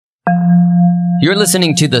You're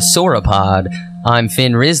listening to the Sauropod. I'm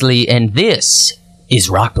Finn Risley, and this is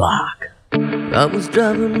Rock Block. I was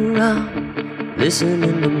driving around,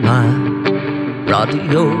 listening to my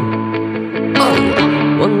radio.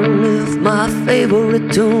 Oh, wondering if my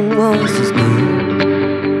favorite tune was as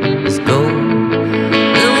good as gold.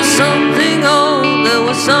 There was something old, there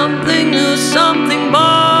was something new, something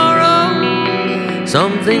borrowed,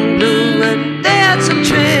 something blue, and they had some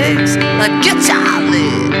tricks like guitar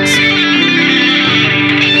licks.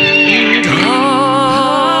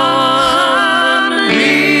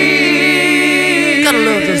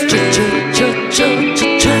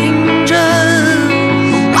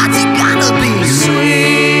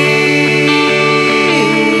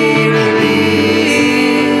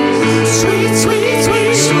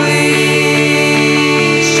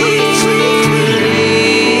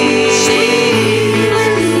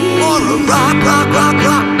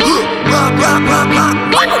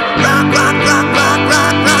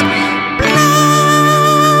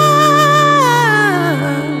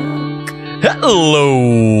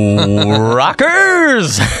 Hello,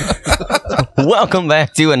 rockers! Welcome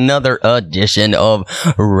back to another edition of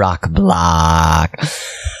Rock Block.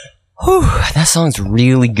 Whew, that song's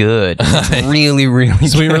really good. It's really, really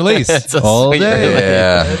sweet good. release all day.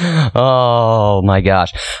 Yeah. Oh my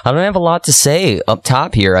gosh. I don't have a lot to say up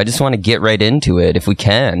top here. I just want to get right into it if we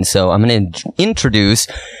can. So I'm going to introduce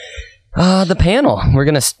the panel. We're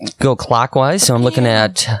going to go clockwise. So I'm looking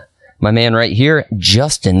at my man right here,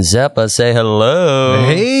 Justin Zeppa. Say hello.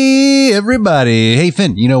 Hey, everybody. Hey,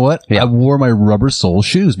 Finn, you know what? Yeah. I wore my rubber sole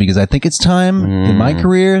shoes because I think it's time in my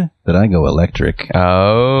career that I go electric.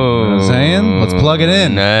 Oh. You know what I'm saying? Let's plug it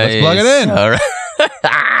in. Nice. Let's plug it in. All right.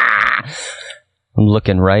 I'm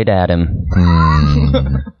looking right at him.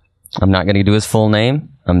 I'm not going to do his full name.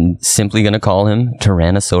 I'm simply going to call him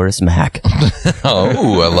Tyrannosaurus Mac.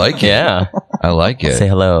 Oh, I like it. Yeah. I like it. Say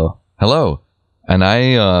hello. Hello. And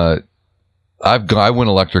I went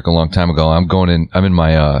electric a long time ago. I'm in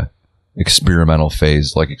my experimental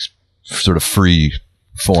phase, like sort of free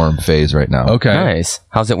form phase right now. Okay. Nice.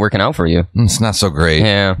 How's it working out for you? It's not so great.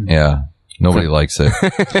 Yeah. Yeah. Nobody likes it.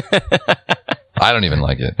 I don't even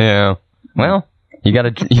like it. Yeah. Well, you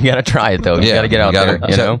gotta try it though. You gotta get out there.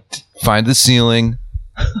 You know, find the ceiling,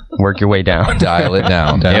 work your way down. dial it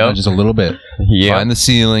down. Yep. Just a little bit. Yeah. Find the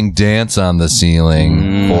ceiling, dance on the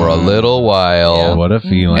ceiling for a little while, What a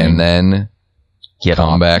feeling. and then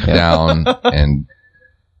come back down. And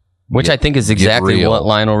Which I think is exactly real. what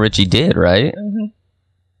Lionel Richie did, right? Mm-hmm.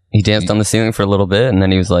 He danced on the ceiling for a little bit, and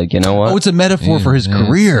then he was like, you know what? Oh, it's a metaphor for his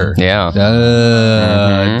career. Yeah.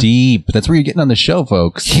 Deep. That's where you're getting on the show,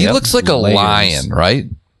 folks. he looks like a Layers. lion, right?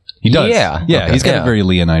 He does. Yeah. Yeah, Okay. he's got Yeah. a very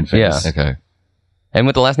leonine face. Yeah. Okay. And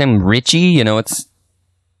with the last name Richie, you know, it's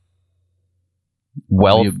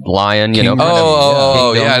lion, you know. King-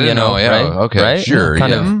 Oh, Kingdom, yeah, I didn't you know. Yeah, right? okay, Right? sure,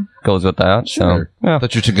 Kind yeah. of goes with that. Sure. So, yeah. I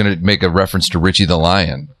thought you were going to make a reference to Richie the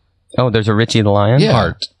Lion. Oh, there's a Richie the Lion? Yeah.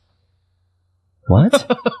 Art. What?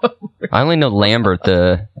 I only know Lambert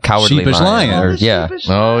the cowardly Sheepish lion. Or, yeah.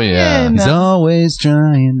 Oh, yeah. He's always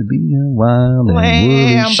trying to be a wild and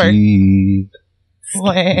woolly Lambert. sheep.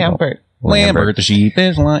 Lambert. The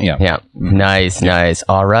sheepish lion. Yeah. Yeah. Nice.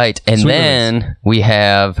 All right. And Sweet then we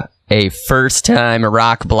have a first-time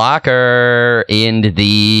rock blocker in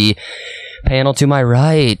the panel to my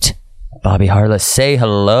right. Bobby Harless, say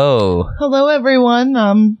hello. Hello,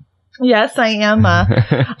 everyone. Yes, I am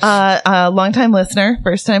a longtime listener,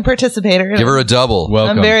 first-time participator. Give her a double.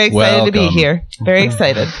 Welcome. I'm very excited to be Welcome. here. Very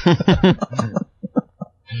excited.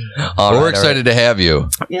 All We're right, excited to have you.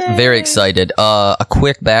 Yay. Very excited. A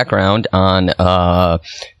quick background on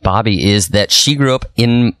Bobby is that she grew up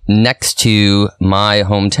next to my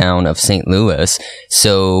hometown of St. Louis.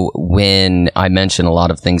 So when I mention a lot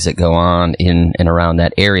of things that go on in and around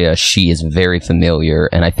that area, she is very familiar,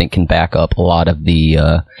 and I think can back up a lot of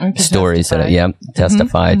the stories that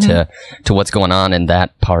testify to what's going on in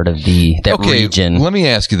that part of that region. Let me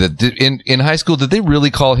ask you that. In high school, did they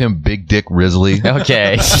really call him Big Dick Risley?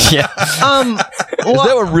 Okay. Yeah. Is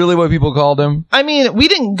that really what people called him? I mean, we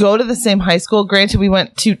didn't go to the same high school. Granted, we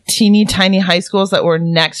went to teeny tiny high schools that were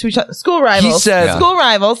next to each other. School rivals. School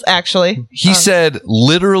rivals, actually. He said,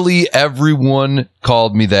 literally everyone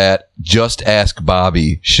called me that. Just ask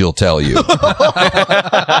Bobby. She'll tell you.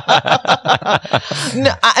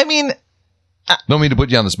 No, I mean, Don't mean to put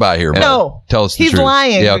you on the spot here. But No. Tell us the He's truth.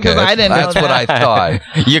 lying Yeah, okay. because I didn't know That's what I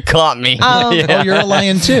thought. You caught me. Oh, you're a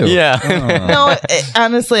lion too. Yeah. no,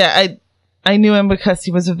 honestly, I knew him because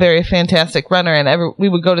he was a very fantastic runner, and we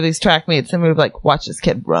would go to these track meets and we would like watch this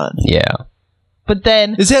kid run. Yeah. But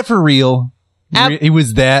then Is that for real? He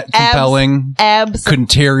was that compelling. Couldn't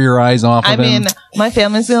tear your eyes off of him. I mean, my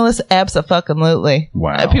family's gonna listen. Abso-fucking-lutely.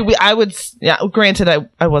 Wow. I would. Yeah. Granted,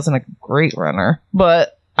 I wasn't a great runner,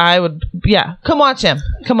 but I would. Yeah. Come watch him.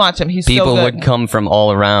 He's People so good. would come from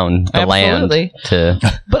all around the Absolutely. land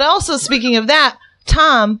to. But also, speaking of that,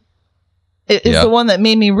 Tom is the one that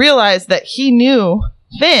made me realize that he knew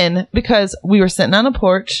Finn because we were sitting on a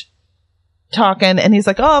porch talking, and he's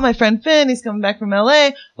like, "Oh, my friend Finn, he's coming back from LA,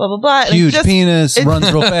 blah blah blah." And huge penis,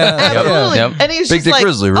 runs real fast. Absolutely. Yep. And he's Big just Dick like,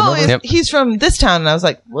 Grizzly, remember? he's from this town, and I was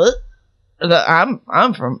like, "What?"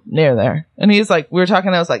 I'm from near there. And he's like, we were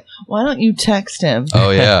talking, I was like, why don't you text him? Oh,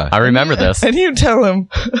 yeah. I remember this. And you tell him,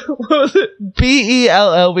 what was it?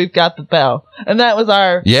 BELL, we've got the bell. And that was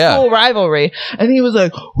our school rivalry. And he was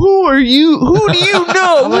like, who are you? Who do you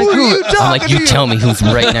know? Who are you talking I'm like, you tell me who's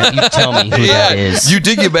right now. You tell me who that is. You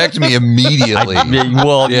did get back to me immediately.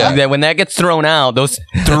 When that gets thrown out, those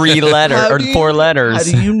 3 letters or 4 letters. How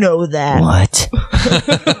do you know that? What?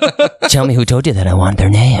 Tell me who told you that I want their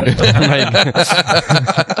name.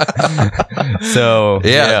 So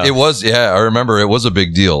it was. Yeah, I remember it was a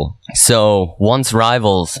big deal. So once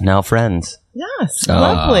rivals, now friends. Yes,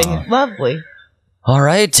 lovely. All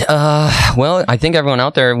right. Well, I think everyone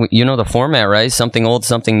out there, you know the format, right? Something old,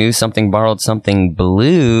 something new, something borrowed, something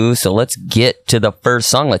blue. So let's get to the first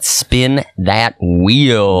song. Let's spin that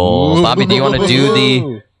wheel. Ooh. Bobby, do you want to do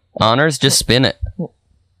the honors? Just spin it.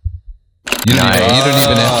 You don't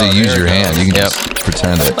even have to use your hand. You can just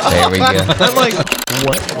pretend it. There we go. I'm like,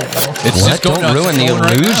 what? It's just don't ruin the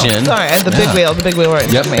illusion. Sorry, and the big wheel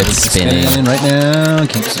right yep, it's spinning right now.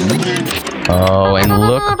 Keep spinning. Oh, and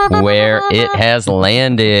look where it has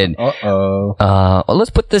landed. Uh-oh. Let's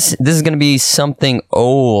put this. This is going to be something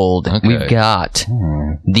old. Okay. We've got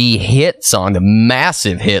the hit song, the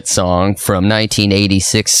massive hit song from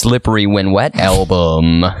 1986 Slippery When Wet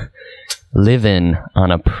album. Living on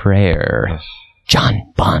a Prayer.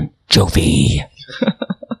 John Bon Jovi.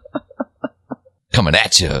 Coming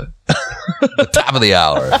at you. The top of the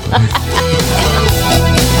hour.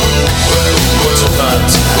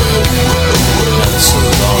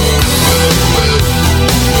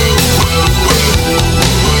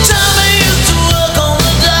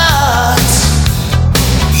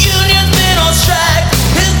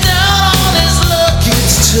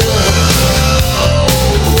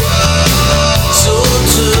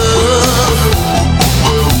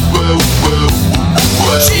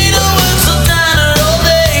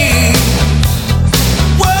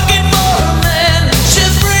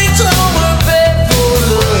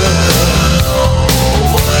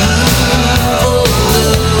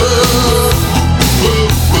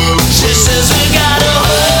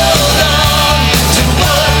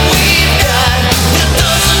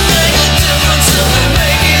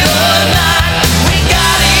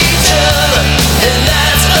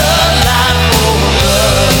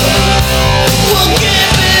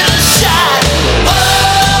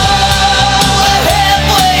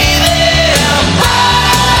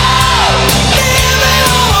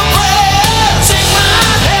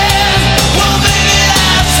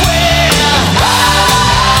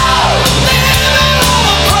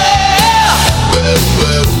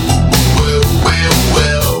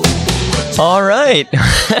 All right.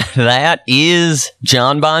 That is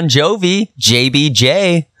John Bon Jovi,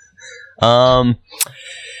 JBJ. Tom,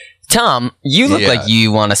 you look like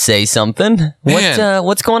you want to say something.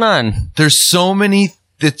 What's going on? There's so many.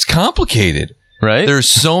 It's complicated. Right? There's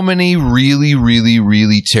so many really, really,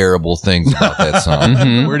 really terrible things about that song.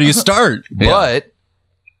 Mm-hmm. Where do you start? But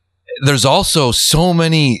there's also so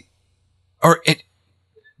many,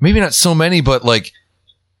 maybe not so many, but like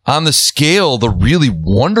on the scale, the really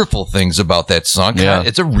wonderful things about that song. Yeah.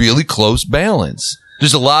 It's a really close balance.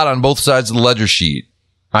 There's a lot on both sides of the ledger sheet.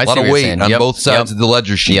 A lot of weight on both sides of the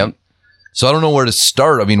ledger sheet. Yep. So I don't know where to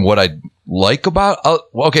start. I mean, what I like about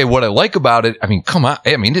it, I mean, come on.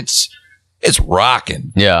 I mean, it's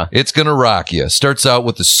rocking. Yeah. It's going to rock you. Starts out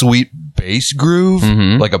with the sweet bass groove,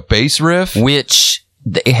 like a bass riff. Which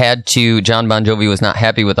they had to, John Bon Jovi was not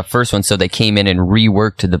happy with the first one, so they came in and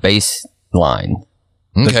reworked the bass line.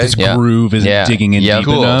 Like this groove is digging in deep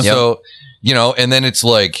enough. So, and then it's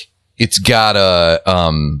like, it's got a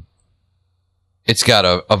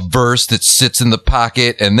verse that sits in the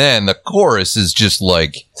pocket, and then the chorus is just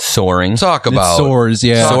like soaring. Talk about soars,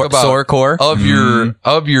 sorecore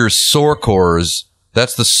of your sore cores.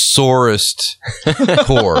 That's the sorest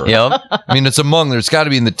core. Yep. I mean, there's got to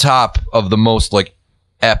be in the top of the most like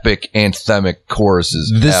epic anthemic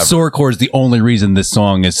choruses. This sore core is the only reason this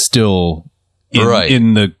song is still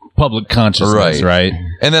in the public consciousness, right?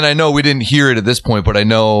 And then I know we didn't hear it at this point, but I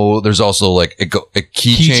know there's also like a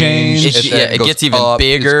key change. It gets even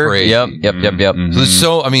bigger. Yep.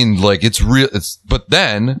 So I mean, like it's real. But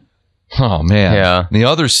then, oh man, Yeah. the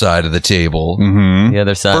other side of the table. Mm-hmm. The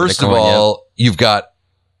other side. First of, of the coin, all, you've got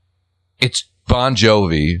it's Bon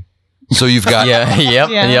Jovi, so you've got Yeah.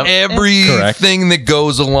 everything that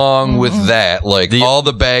goes along with that, like all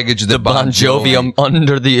the baggage that Bon Jovi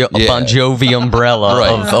under the Bon Jovi umbrella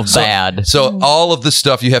Right. of bad. So all of the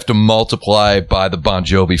stuff you have to multiply by the Bon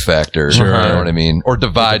Jovi factor. Sure. You know what I mean? Or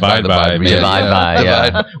divide by the by, Bon yeah. Divide by, yeah.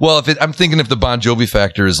 Divide. Well, I'm thinking if the Bon Jovi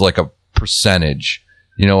factor is like a percentage.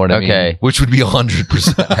 You know what I mean? Okay. Which would be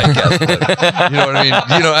 100%, I guess. But, you know what I mean?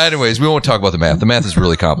 You know, anyways, we won't talk about the math. The math is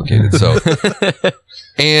really complicated. So,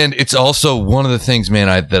 and it's also one of the things, man,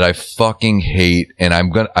 that I fucking hate, and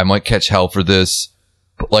I might catch hell for this,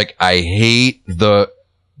 but like, I hate the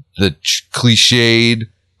cliched,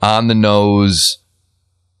 on the nose,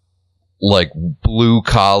 like blue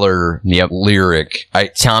collar lyric.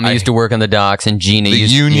 Tommy used to work on the docks, and Gina the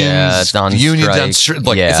used unions, on the unions strike. on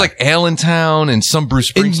like it's like Allentown and some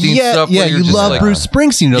Bruce Springsteen stuff. Yeah, where you're you just love like, Bruce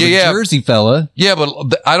Springsteen, the Jersey fella. Yeah, but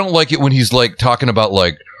I don't like it when he's like talking about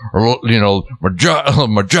like, you know,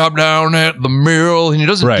 my job down at the mill, and he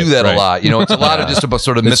doesn't do that a lot. You know, it's a lot of just about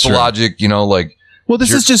sort of mythologic, you know, like. Well,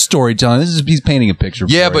 this is just storytelling. He's painting a picture.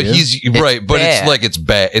 Yeah, for but you. he's right. But bad. it's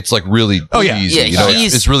bad. It's like really easy. Yeah, you know,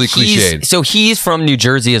 it's really cliched. So he's from New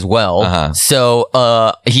Jersey as well. Uh-huh.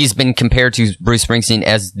 So he's been compared to Bruce Springsteen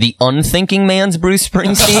as the unthinking man's Bruce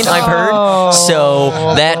Springsteen, I've heard. So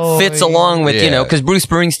that fits along with, you know, because Bruce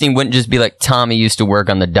Springsteen wouldn't just be like, Tommy used to work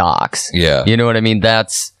on the docks. Yeah. You know what I mean?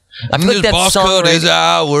 I feel like that boss song cut his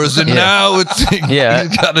hours, and now it's he's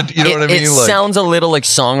gotta, you know what I mean? It sounds a little like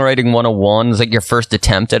songwriting 101. It's like your first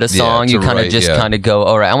attempt at a song. it's You kind of kind of go,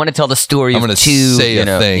 all right, I want to tell the story I'm of going two. to say you a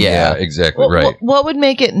know, thing. Yeah, exactly. Right. What would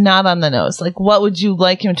make it not on the nose? Like, what would you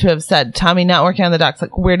like him to have said? Tommy not working on the docks.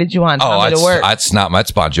 Like, where did you want Tommy to work? It's not my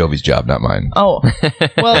Bon Jovi's job, not mine. Oh,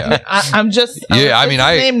 well, I'm just. I mean, his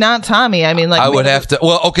name not Tommy. I mean, like I would have to.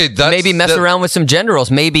 Well, okay, maybe mess around with some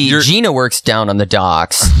generals. Maybe Gina works down on the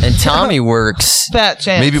docks and Tommy works. Fat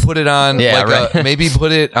chance. Maybe put it on. Maybe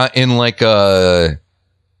put it in like on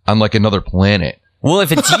like another planet. Well,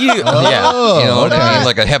 if it's you, you know what I mean?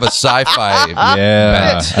 Like I have a sci-fi.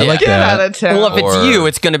 Yeah, I like Get that. out of town. well, if it's you,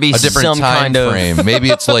 it's going to be A different some time kind of frame. Maybe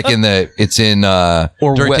it's like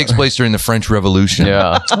it takes place during the French Revolution.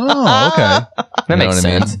 Yeah, Oh, okay. that makes what I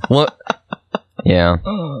mean? sense. Well, yeah.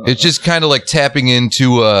 It's just kind of like tapping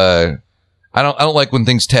into I don't like when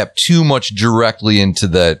things tap too much directly into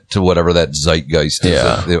to whatever that zeitgeist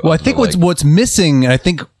is. Well, I think what's missing, and I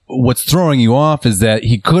think what's throwing you off, is that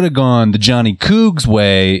he could have gone the Johnny Cougs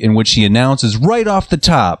way, in which he announces right off the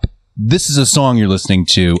top, this is a song you're listening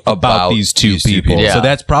to about these two people. Yeah. So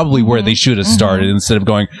that's probably where they should have started instead of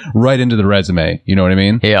going right into the resume. You know what I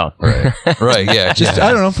mean? Yeah. right. Yeah. Just,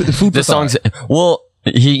 I don't know, food for The thought. song's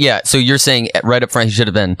so you're saying right up front he should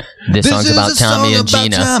have been this song's is about a Tommy song and about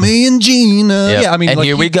Gina. Tommy and Gina. Yep. Yeah, I mean, And like,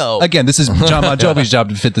 here we go. Again, this is John Bon Jovi's job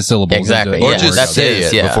to fit the syllables. Exactly, into- Or yeah, just that's say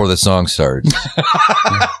his, it yeah. before the song starts.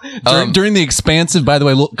 During the expansive, by the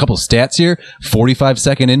way, a couple stats here: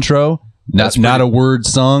 45-second intro, not a word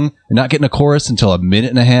sung, not getting a chorus until a minute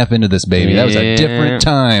and a half into this baby. That was a different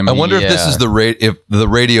time. I wonder if this Yeah. is if the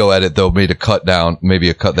radio edit though maybe cut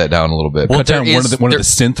that down a little bit. Well, Cut down there one is- of the there-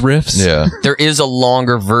 synth riffs. Yeah. There is a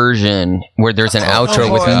longer version where there's an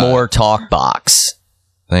outro with more talk box.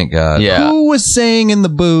 Thank God. Yeah. Who was saying in the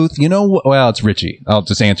booth? You know, well, it's Richie. I'll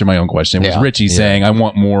just answer my own question. It was Yeah. Richie saying, "I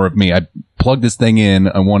want more of me. I plug this thing in.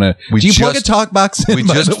 I want to." Do you plug a talk box in? We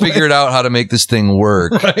by just the way? figured out how to make this thing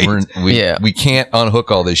work. Right. We can't unhook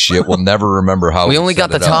all this shit. We'll never remember how We only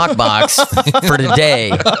got the set it up. talk box for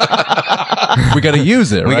today. We got to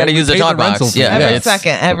use it. We right? got to use the pay talk rental box. fee.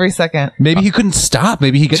 Yeah. every second. Maybe he couldn't stop.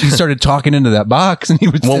 Maybe he started talking into that box, and he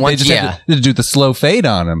was. Well, they once- just had to do the slow fade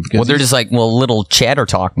on him. Well, they're just like, little chatter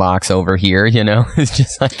talk box over here, you know? It's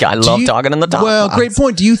just like, I love talking in the talk Well, box. great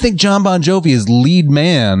point. Do you think John Bon Jovi is lead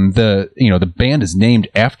man? The band is named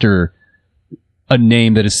after a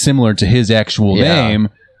name that is similar to his actual name.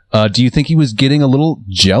 Do you think he was getting a little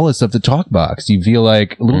jealous of the talk box? Do you feel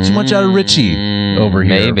like a little too much out of Richie over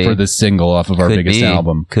here maybe. for this single off of our Could biggest be.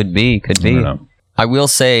 album? Could be. I don't know. I will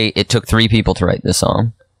say it took 3 people to write this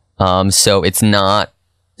song. So it's not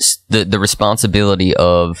the responsibility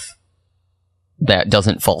of that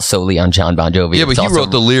doesn't fall solely on John Bon Jovi. Yeah, but It's he also- wrote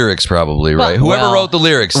the lyrics probably, right? Whoever well- wrote the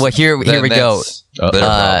lyrics. Well, here we then go. that's their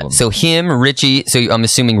problem. So him, Richie. So I'm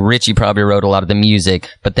assuming Richie probably wrote a lot of the music,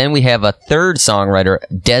 but then we have a third songwriter,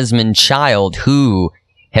 Desmond Child, who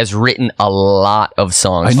has written a lot of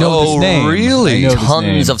songs. I know Oh, this name. really? I know this Tons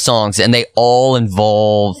name. of songs, and they all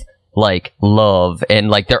involve like love, and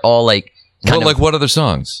like they're all like kind Like what other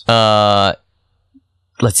songs?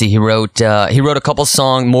 let's see, he wrote a couple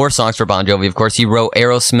more songs for Bon Jovi, of course. He wrote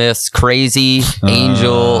Aerosmith's Crazy,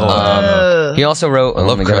 Angel. He also wrote I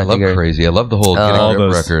love Crazy. I love the whole Getting all Rip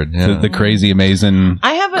those record. the crazy, amazing.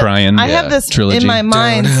 I have Crying. I have this trilogy. in my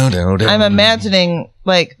mind. I'm imagining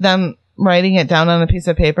like them writing it down on a piece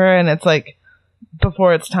of paper, and it's like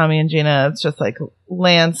before it's Tommy and Gina, it's just like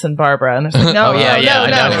Lance and Barbara, and it's like no, Oh, yeah, yeah, I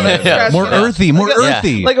know. no, Yeah. more earthy, more Like,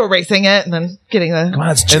 earthy. like erasing it and then getting the. Come on,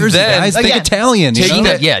 it's Jersey, then- guys. Think Again. Italian. You Take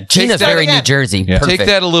know? that- Gina's that very again. New Jersey. Yeah. Perfect. Take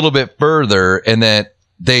that a little bit further, and that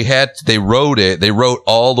they wrote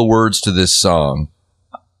all the words to this song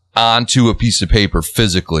onto a piece of paper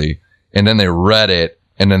physically, and then they read it,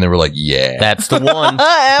 and then they were like, yeah. That's the one.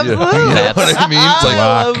 Absolutely. You know what I mean? It's like,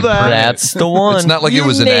 I love that. That's the one. it's not like You it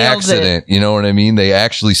was an nailed accident. You know what I mean? They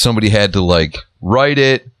actually, somebody had to like write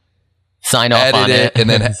it, Sign off edit on it, and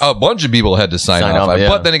then a bunch of people had to sign off on it. yeah.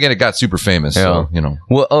 But then again, it got super famous. So, you know.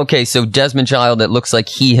 Well, okay, so Desmond Child, it looks like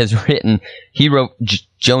he wrote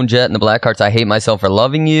Joan Jett and the Blackhearts, I Hate Myself for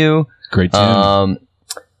Loving You. Great tune.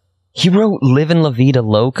 He wrote Livin' La Vida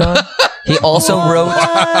Loca. He also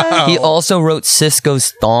wrote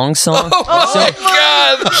Cisco's Thong Song. Oh my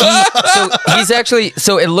God! So he's actually,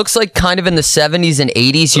 so it looks like kind of in the 70s and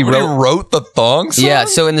 80s he Somebody wrote. wrote the thong song? Yeah,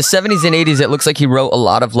 so in the 70s and 80s, it looks like he wrote a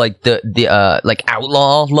lot of like the like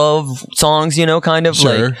outlaw love songs, you know, kind of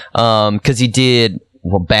Sure. like, because he did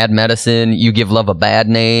Bad Medicine, You Give Love a Bad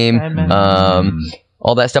Name, Bad Medicine.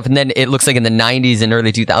 all that stuff, and then it looks like in the 90s and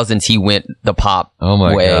early 2000s he went the pop Oh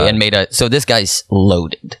my way God. and made a. So this guy's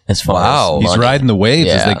loaded as far Wow. as He's money. riding the waves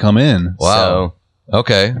as Yeah. they come in. Wow.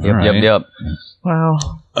 Okay. So, yep, All right. yep. Wow.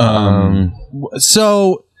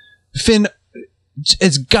 So, Finn,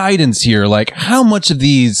 as guidance here, like how much of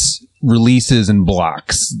these releases and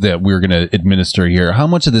blocks that we're going to administer here, how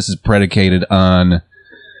much of this is predicated on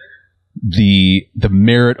the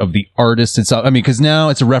merit of the artist itself? I mean, because now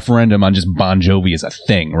it's a referendum on just Bon Jovi as a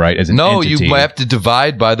thing, right? As an No, entity. you have to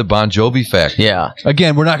divide by the Bon Jovi factor. Yeah.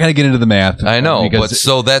 Again, we're not going to get into the math. I know, because- but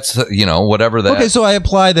so that's, whatever that. okay, so I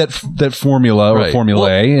apply that formula or Right.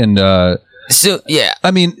 formulae, and So yeah.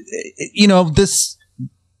 I mean,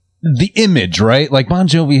 the image, right? Like Bon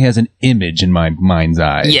Jovi has an image in my mind's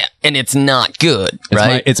eye. Yeah, and it's not good, It's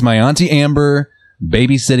right? it's my Auntie Amber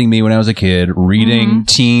babysitting me when I was a kid, reading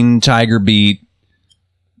Teen Tiger Beat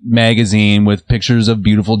magazine with pictures of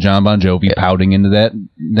beautiful John Bon Jovi pouting into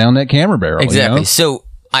down that camera barrel. Exactly. You know? So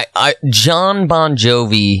I John Bon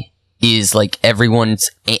Jovi is like everyone's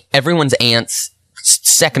aunt's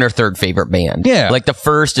second or third favorite band. Yeah. Like the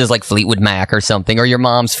first is like Fleetwood Mac or something, or your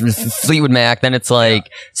mom's Fleetwood Mac. Then it's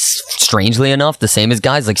like, strangely enough, the same as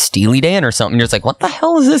guys like Steely Dan or something. You're just like, what the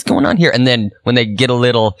hell is this going on here? And then when they get a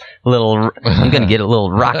little, I'm going to get a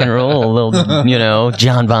little rock and roll, a little,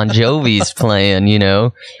 John Bon Jovi's playing,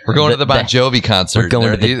 We're going to the Bon Jovi concert. we're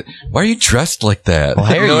going to Why are you dressed like that?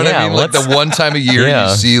 Why are you know what you- I mean? yeah, Like the one time a year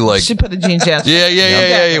Yeah. you see like, She put a jean jacket.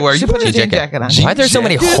 yeah. Where She you put a jean jacket on. Why are there so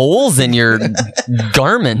many holes in your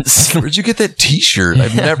garments? Where'd you get that T-shirt?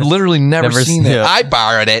 I've literally never Never seen seen that. it. I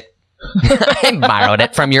borrowed it. I borrowed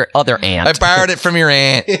it from your other aunt. I borrowed it from your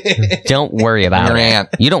aunt. Don't worry about Your it. aunt.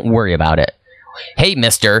 You don't worry about it. Hey,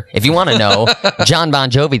 mister, if you want to know, John Bon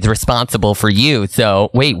Jovi's responsible for you. So,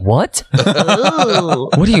 wait, what?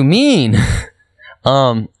 What do you mean?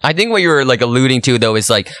 I think what you were like alluding to though is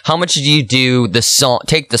like, how much do you do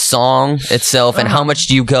take the song itself, and how much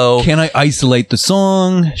do you go? Can I isolate the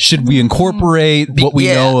song? Should we incorporate what we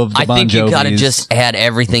Yeah, know of the I Bon think you got to Jovis? just add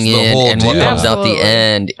everything It's the in, whole and what deal. comes out the Absolutely.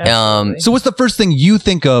 end. Absolutely. So what's the first thing you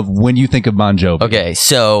think of when you think of Bon Jovi? Okay,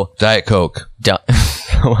 so Diet Coke. what?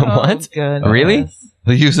 Oh, good. Really?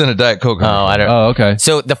 They use in a Diet Coke. Oh, I don't. Oh, okay.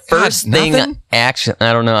 So the first thing, nothing? action.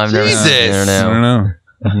 I don't know. I've never. Jesus. I don't I know. don't know.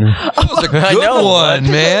 That was a good I know, one,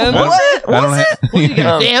 man. What? I don't Was have- it? What, you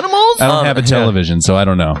got animals? I don't have a television, so I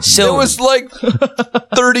don't know. So It was like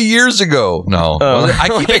 30 years ago. No. I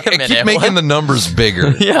wait a keep minute, making what? the numbers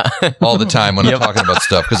bigger yeah. all the time when I'm talking about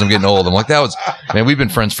stuff because I'm getting old. I'm like, we've been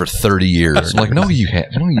friends for 30 years. I'm like, no, you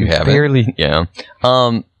haven't. Barely. Yeah.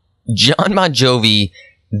 John Bon Jovi.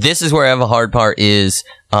 This is where I have a hard part. Is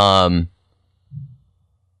I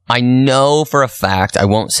know for a fact, I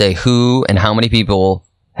won't say who and how many people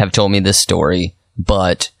have told me this story,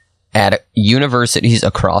 but at universities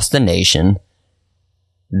across the nation,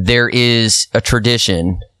 there is a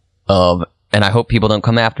tradition of, and I hope people don't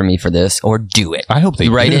come after me for this or do it. I hope they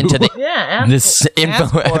right do. into the Yeah. this info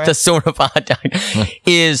ask for at the it. sort of hot dog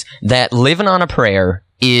is that living on a prayer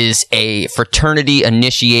is a fraternity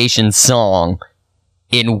initiation song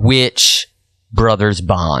in which brothers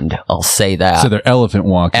bond. I'll say that. So they're elephant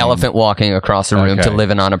walking. Elephant walking across the room Okay. to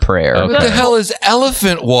living on a prayer. Okay. What the hell is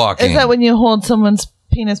elephant walking? Is that when you hold someone's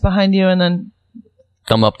penis behind you and then?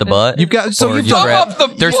 Come up the butt. You've got so Or you've you done grab- up the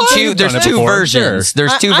There's butt? two. You've There's done it two before, versions.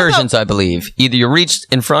 There's two I versions, I believe. Either you reach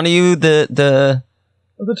in front of you the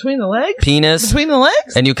Between the legs? penis Between the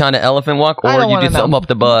legs? and you kind of elephant walk, I or don't you wanna do know. thumb up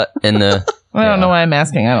the butt and the. I don't know why I'm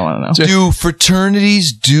asking. I don't want to know. Do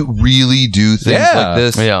fraternities really do things Yeah. like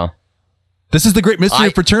this? Yeah. This is the great mystery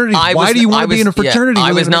of fraternities. Why do you want to be in a fraternity? I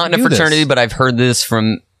when was they're not in a gonna do this? fraternity, but I've heard this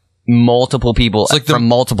from multiple people like the- from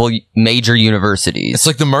multiple major universities. It's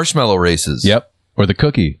like the marshmallow races. Yep. Or the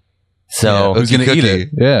cookie. So Who's going to eat it?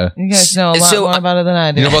 Yeah. You guys know a lot So, more about it than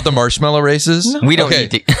I do. You know about the marshmallow races? we don't Okay,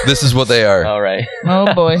 need to. this is what they are. All right.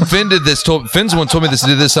 Oh boy. Finn did this. Finn's the one told me this.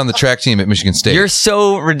 Did this on the track team at Michigan State. You're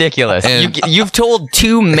so ridiculous. And- You've told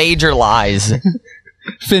two major lies.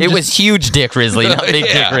 Finn It just- was huge Dick Risley, not big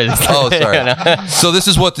Yeah. Dick Risley. Oh, sorry. So this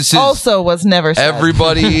is what this is. Also was never said.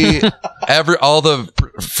 Everybody, all the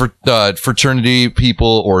fraternity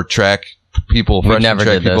people or track people, We freshman never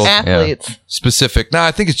track did this. people, athletes. specific. No,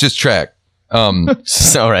 I think it's just track. All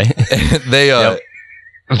right.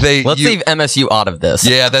 They Let's leave MSU out of this.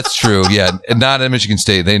 Yeah, that's true. Yeah, and not at Michigan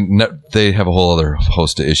State. They have a whole other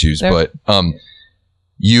host of issues. They're- But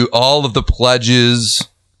you all of the pledges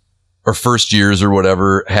or first years or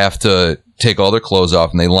whatever have to take all their clothes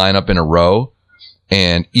off and they line up in a row,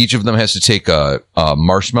 and each of them has to take a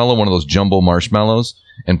marshmallow, one of those jumbo marshmallows,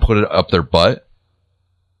 and put it up their butt.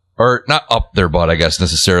 Or not up their butt, I guess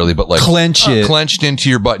necessarily, but like Clench it. clenched into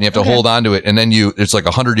your butt, and you have to Okay. hold on to it, and then it's like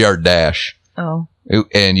a 100-yard dash, Oh.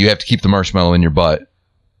 and you have to keep the marshmallow in your butt.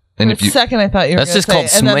 And For if a you second, I thought you were That's gonna just say, called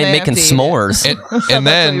and then they have making to eat it. s'mores. and, That's and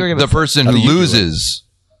what then you were gonna the say. person How who do you do it? loses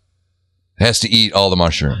has to eat all the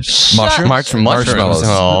mushrooms. Mushrooms.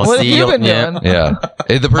 Oh, What have see, you been yeah. doing? Yeah.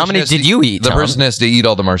 The person How many has to did you eat, The Tom? person has to eat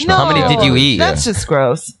all the marshmallows. How many did you eat? That's just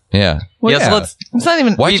gross. Yeah. Well, Yes, yeah. let's. It's not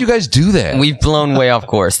even. Why'd you guys do that? We've blown way off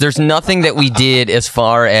course. There's nothing that we did as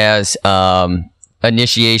far as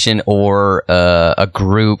initiation or a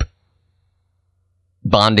group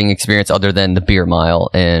bonding experience other than the beer mile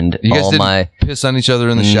and you guys all didn't my piss on each other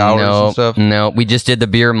in the showers no, and stuff? No, we just did the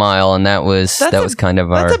beer mile, and that was kind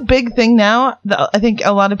of our. That's a big thing now. I think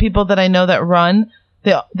a lot of people that I know that run,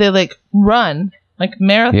 they like run like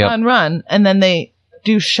marathon run, and then they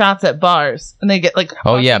do shots at bars, and they get like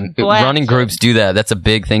Oh yeah, fucking blasted. running groups do that. That's a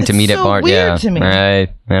big thing to It's meet at so bars. weird Yeah, to me. I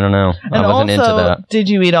don't know. And I wasn't also, into that. did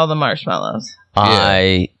you eat all the marshmallows?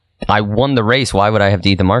 I won the race. Why would I have to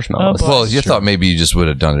eat the marshmallows? Oh, boy. Well, you thought maybe you just would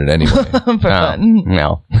have done it anyway. For fun.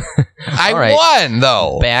 No. I All right. won,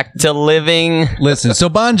 though. Back to living Listen, so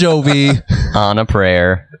Bon Jovi, on a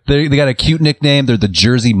prayer. they got a cute nickname. They're the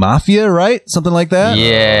Jersey Mafia, right? Something like that.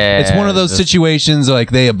 Yeah. It's one of those situations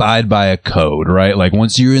like they abide by a code, right? Like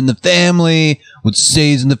once you're in the family, what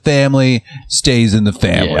stays in the family stays in the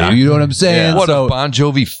family. Yeah. You know what I'm saying? What, So, Bon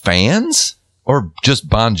Jovi fans? Or just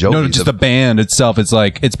Bon Jovi? no, just the band itself. It's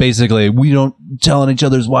like it's basically we don't tell on each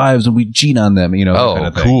other's wives and we cheat on them. You know. that Oh, kind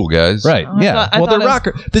of thing. cool, guys. Right. I yeah. thought- I well, they're thought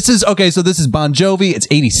rocker. This is okay. So this is Bon Jovi. It's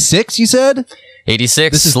 86. You said.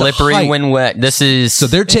 86, This is the slippery height. when wet. This is So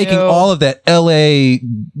they're taking Ew. all of that LA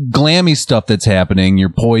glammy stuff that's happening, your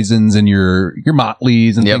Poisons and your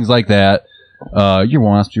Motleys and Yep. things like that. Your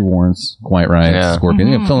Wasps, your Warrants, quite right. Yeah. Scorpion,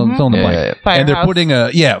 yeah, fill in the Yeah, blank. yeah, And they're Firehouse. putting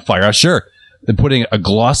Firehouse, sure. They're putting a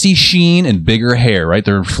glossy sheen and bigger hair, right?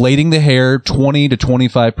 They're inflating the hair 20 to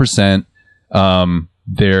 25%.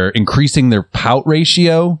 They're increasing their pout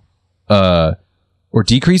ratio, or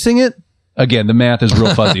decreasing it. Again, the math is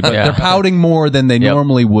real fuzzy, but Yeah. they're pouting more than they Yep.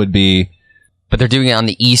 normally would be. but they're doing it on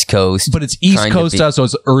the East Coast. But it's East trying to Coast be- stuff, so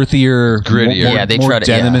it's earthier, Grittier. more, Yeah, they more try to-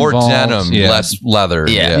 denim yeah. More involved. denim, Yeah. less leather.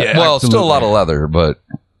 Yeah. Yeah, Well, still a absolutely. lot of leather, but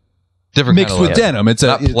different mixed kind of with leather. denim. It's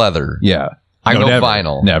Not pleather. yeah. I know never,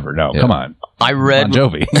 vinyl. Never. No, Yeah. come on. I read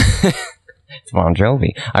Bon Jovi. It's Bon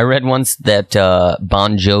Jovi. I read once that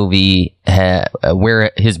Bon Jovi,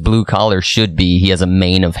 where his blue collar should be, he has a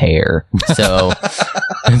mane of hair. So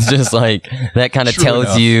it's just like that kind of True tells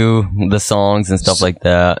enough. you the songs and stuff like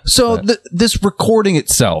that. So this recording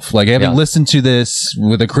itself, like having Yeah. listened to this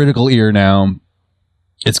with a critical ear now,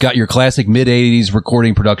 it's got your classic mid '80s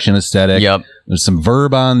recording production aesthetic. Yep. There's some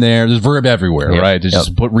verb on there. There's verb everywhere, Yep. right? To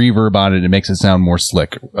just put reverb on it, it makes it sound more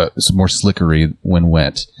slick, more slickery when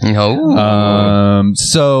wet. Oh.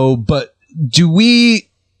 But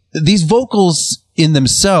these vocals in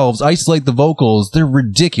themselves, isolate the vocals, they're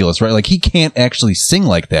ridiculous, right? Like he can't actually sing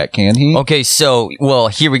like that, can he? Okay, so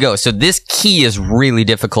here we go. So this key is really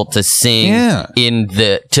difficult to sing in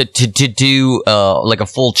the to do like a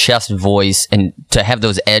full chest voice and to have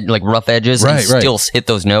those like rough edges and still hit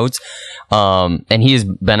those notes. And he's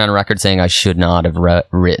been on record saying I should not have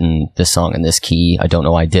written this song in this key. I don't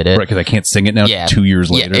know why I did it. Right, because I can't sing it now 2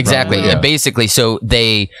 years later. Yeah, exactly. Yeah. Basically, so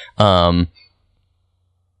they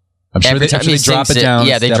I'm sure every time they drop it down.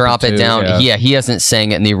 Yeah, they drop it down. Yeah, he hasn't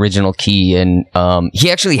sang it in the original key. And he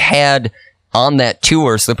actually had, on that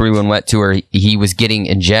tour, Slippery When Wet tour, he was getting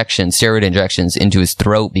steroid injections into his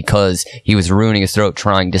throat because he was ruining his throat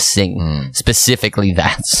trying to sing specifically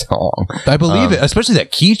that song. I believe it, especially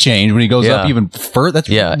that key change when he goes up even further.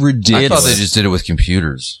 That's ridiculous. I thought they just did it with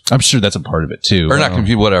computers. I'm sure that's a part of it too. Or not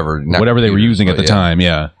computer, whatever. Whatever they were using at the time,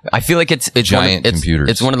 I feel like it's giant computers.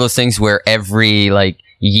 It's one of those things where every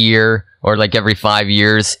year or every 5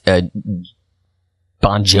 years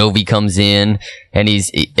Bon Jovi comes in and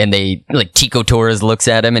they Tico Torres looks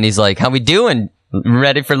at him and he's like, how we doing?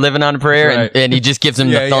 Ready for living on a prayer? And he just gives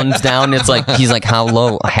him the thumbs down. It's like, he's like, how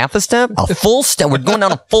low? A half a step? A full step? We're going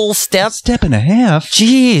down a full step? Step and a half?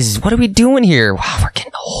 Jeez, what are we doing here? Wow, we're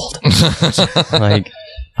getting old.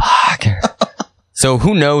 Fuck. So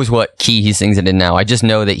who knows what key he sings it in now? I just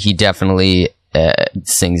know that he definitely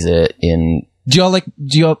sings it in. Do you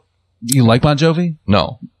like Bon Jovi?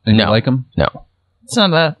 No. And you like him? No. It's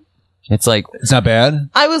not bad. It's not bad.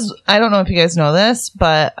 I don't know if you guys know this,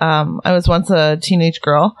 but I was once a teenage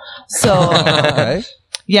girl. So okay.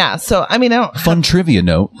 Yeah. So I mean, fun trivia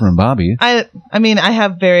note from Bobby. I mean, I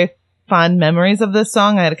have very fond memories of this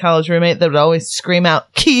song. I had a college roommate that would always scream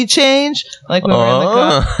out "key change" like when we were in the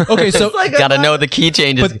car. Okay, so gotta know the key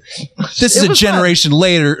changes. This is a generation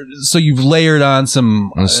later, so you've layered on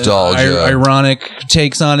some nostalgia, ironic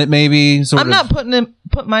takes on it. Maybe I'm not putting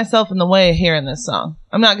myself in the way of hearing this song.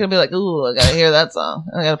 I'm not gonna be like, "Ooh, I gotta hear that song.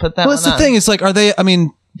 I gotta put that." Well, that's the thing. It's like, are they? I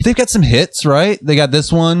mean, they've got some hits, right? They got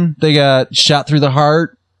this one. They got "Shot Through the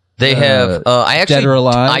Heart." They have. I actually, Dead or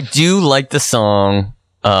Alive. I do like the song.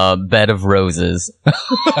 Bed of Roses because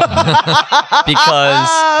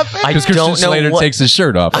I don't know Slater takes his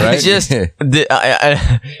shirt off, right? I just when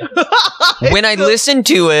I listen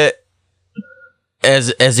to it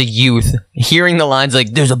as a youth, hearing the lines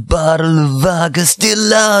like "There's a bottle of vodka still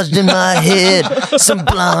lodged in my head. Some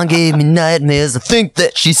blonde gave me nightmares. I think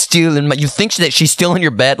that she's still in my." You think that she's still in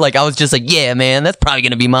your bed? Like I was just like, yeah, man, that's probably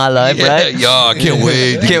gonna be my life, right? Yeah, I can't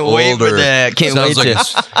wait. Can't wait for that. Can't wait like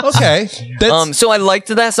to. Okay. So I liked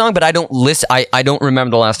that song, but I don't listen. I don't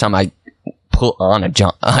remember the last time I put on a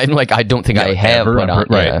John. I don't think I have put on.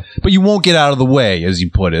 Right. Yeah. But you won't get out of the way, as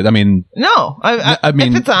you put it. I mean, no. I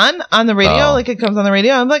mean, if it's on the radio, like it comes on the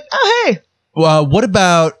radio, I'm like, oh hey. Well, what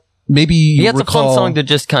about maybe? It's a fun song to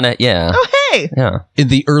just kind of Oh hey. Yeah. In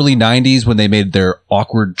the early '90s, when they made their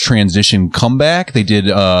awkward transition comeback, they did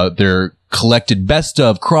their collected best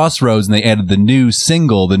of Crossroads, and they added the new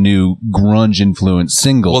single, the new grunge influenced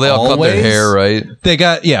single. Well, they all cut their hair, right? They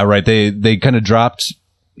got right. They kind of dropped.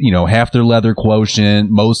 Half their leather quotient,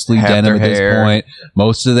 mostly denim at this point,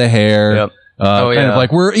 most of the hair. Yep. Kind of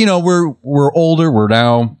like we're older. We're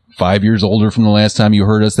now 5 years older from the last time you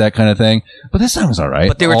heard us, that kind of thing. But this song was all right.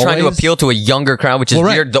 But they were trying to appeal to a younger crowd, which is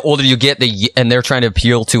weird. The older you get, and they're trying to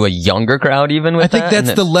appeal to a younger crowd even with that. I think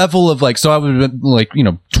that's the level of so I would have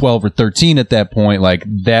been 12 or 13 at that point. Like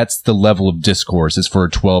that's the level of discourse is for a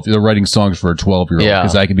 12. They're writing songs for a 12-year-old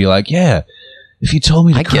because I could be like, yeah. If you told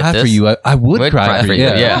me to cry for you, I would cry for you.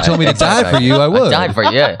 Yeah. If you told me to die for you, I would. Die for you.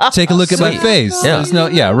 Yeah. Take a look at my face.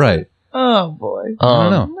 Yeah. Right. Oh boy. I don't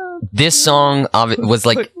know. This song was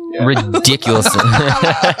ridiculous.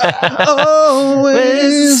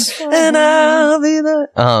 Always, and I'll be there.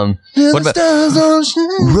 What about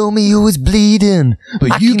Romeo is bleeding,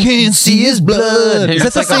 but you can't see his blood. Is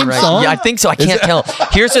that the same song? Yeah, I think so. I can't tell.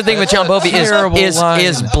 Here's the thing with John Bovi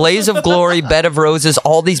is Blaze of Glory, Bed of Roses,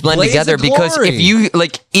 all these blend together because if you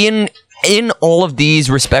in all of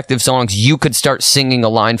these respective songs, you could start singing a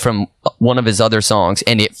line from one of his other songs,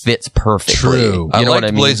 and it fits perfectly. True. You know what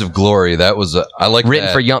I mean? Blaze of Glory. That was I like written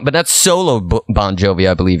that. for Young, but that's solo Bon Jovi,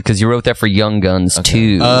 I believe, because you wrote that for Young Guns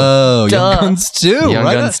too. Oh, Young Guns 2. Young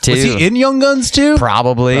Guns 2. Was he in Young Guns 2?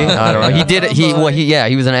 Probably. I don't know. He did it. He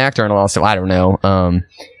was an actor in a lot of stuff. I don't know.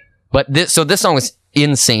 But this song was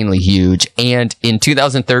insanely huge, and in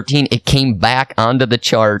 2013 it came back onto the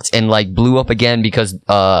charts and blew up again because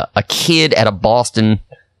a kid at a Boston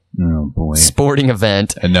sporting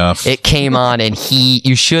event it came on, and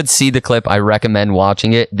you should see the clip. I recommend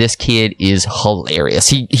watching it. This kid is hilarious.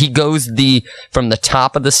 He goes from the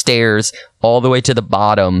top of the stairs all the way to the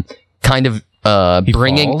bottom, kind of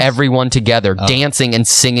bringing falls? everyone together, dancing and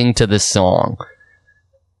singing to this song.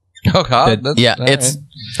 Oh God, Isn't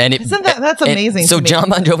that's amazing? So to me. John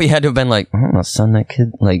Bon Jovi had to have been like, "Oh, son, that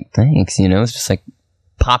kid, like, thanks." You know, it's just like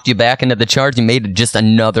popped you back into the charts. You made just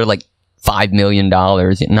another like $5 million.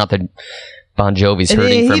 Not that Bon Jovi's And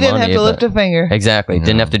hurting for he didn't money, have to lift but- a finger. exactly.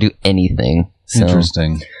 Didn't have to do anything. So.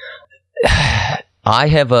 Interesting. I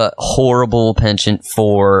have a horrible penchant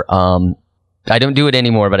for I don't do it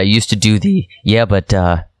anymore, but I used to do but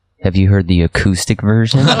have you heard the acoustic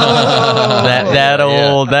version? that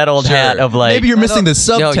old hat of like Maybe you're missing the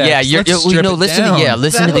subtext. no, yeah, Let's strip it listen down.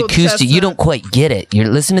 listen to the That's acoustic. You don't quite get it. You're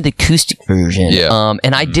listening to the acoustic version. Yeah.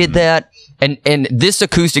 And I did that and this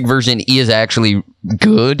acoustic version is actually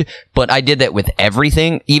good, but I did that with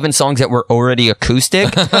everything, even songs that were already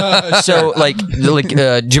acoustic. So like do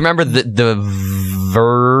you remember the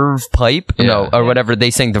Verve pipe? Yeah. No, or whatever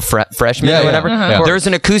they sing the freshman Yeah, or yeah. whatever. Yeah. There's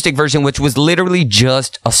an acoustic version which was literally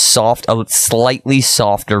just a slightly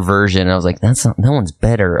softer version. And I was like, that one's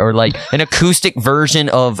better. Or like an acoustic version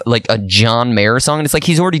of like a John Mayer song. And it's like,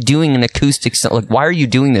 he's already doing an acoustic song. Like, why are you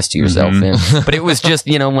doing this to yourself? man? But it was just,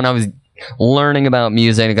 when I was learning about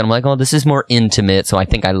music, and I'm like, oh, this is more intimate. So I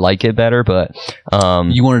think I like it better. But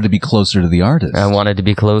You wanted to be closer to the artist. I wanted to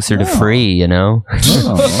be closer to Free, Oh,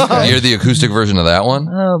 okay. You hear the acoustic version of that one?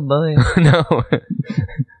 Oh boy. No.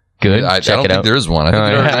 Good. I Check don't it think out. there is one. I think Oh,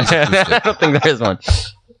 there is yeah. acoustic. I don't think there is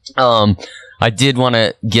one. I did want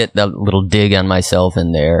to get a little dig on myself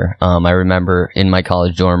in there. I remember in my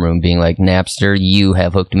college dorm room being like, Napster, you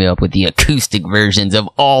have hooked me up with the acoustic versions of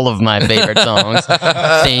all of my favorite songs.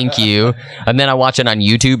 Thank you. And then I watch it on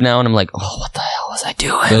YouTube now and I'm like, oh, what the hell was I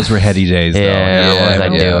doing? Those were heady days, though. Yeah, what was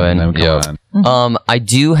I doing? No, come Yeah. on. I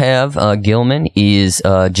do have Gilman is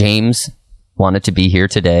James wanted to be here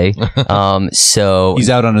today. So He's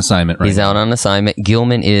out on assignment right he's now. out on assignment.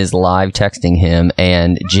 Gilman is live texting him,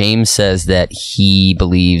 and James says that he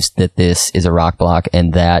believes that this is a rock block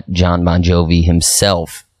and that John Bon Jovi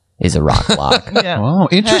himself is a rock block. Yeah. Oh,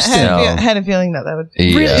 interesting. Had a feeling that would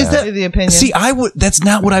Yeah. Really? Is that be the opinion. See, that's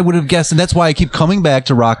not what I would have guessed, and that's why I keep coming back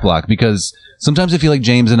to rock block, because sometimes I feel like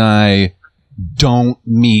James and I don't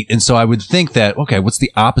meet, and so I would think that, okay, what's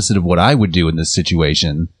the opposite of what I would do in this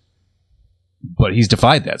situation? But he's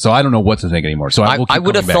defied that, so I don't know what to think anymore. So I will keep I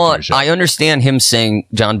would have coming back to thought, your show. I understand him saying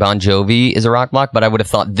John Bon Jovi is a rock block, but I would have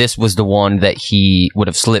thought this was the one that he would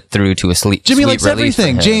have slipped through to a Jimmy sweet likes release for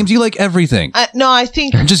everything. him. James, you like everything. No, I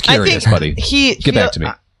think I'm just curious, buddy. Get back to me.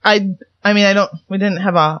 I mean, we didn't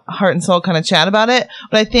have a heart and soul kind of chat about it,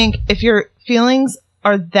 but I think if your feelings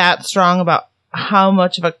are that strong about how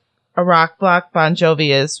much of a rock block Bon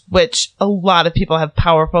Jovi is, which a lot of people have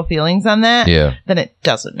powerful feelings on that, Yeah. then it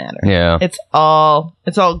doesn't matter. Yeah. It's all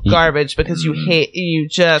garbage because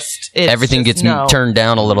Everything gets turned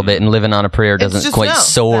down a little bit, and Living on a Prayer doesn't just quite no.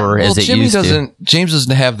 soar Well, as it Jimmy used to. James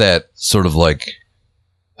doesn't have that sort of like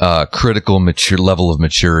critical level of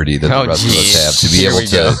maturity that the rest of us have to be Here able we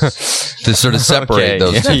go. to sort of separate Okay.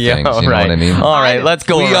 those two Yeah, things. You know right. what I mean? All right, let's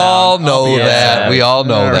go. We around. all know Yeah. that. We all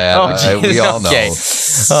know that. Oh, all right? We geez, all know. okay.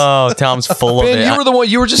 Oh, Tom's full of Ben, it. you were the one.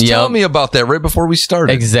 You were just Yep. telling me about that right before we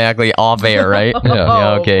started. Exactly, off air, right?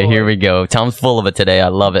 Yeah, okay, here we go. Tom's full of it today. I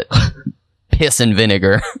love it. Piss and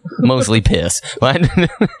vinegar. Mostly piss. What?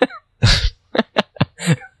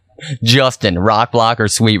 Justin, rock block or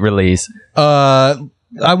sweet release?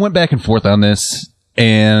 I went back and forth on this,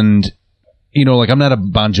 and like I'm not a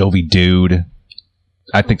Bon Jovi dude.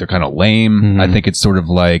 I think they're kind of lame. Mhm. I think it's sort of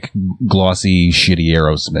like glossy, shitty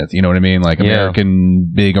Aerosmith. You know what I mean? Like Yeah. American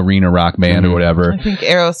big arena rock band or whatever. I think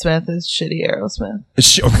Aerosmith is shitty Aerosmith.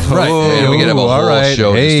 Right. Oh, we could have a Ooh, whole all right.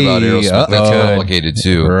 show Hey, just about Aerosmith. That's uh-oh. complicated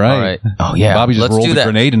too. Right. All right. Oh, yeah. Bobby just Let's rolled do a that.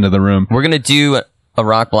 grenade into the room. We're going to do a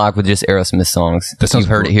rock block with just Aerosmith songs. That sounds You've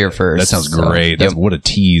heard it here first. That sounds so, great. That's what a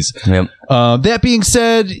tease. Yep. That being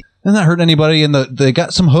said, they're not hurting anybody, and they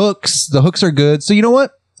got some hooks. The hooks are good. So you know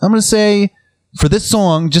what? I'm going to say for this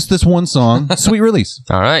song, just this one song, Sweet Release.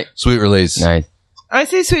 All right. Sweet release. Nice. I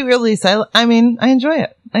say sweet release. I mean, I enjoy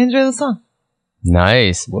it. I enjoy the song.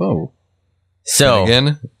 Nice. Whoa. So,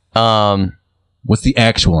 Again, What's the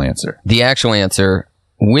actual answer? the actual answer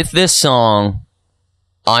with this song,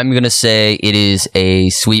 I'm going to say it is a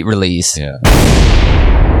sweet release. yeah.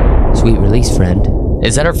 Sweet release, friend.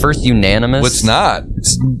 Is that our first unanimous? What's not?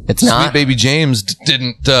 It's Sweet not. Baby James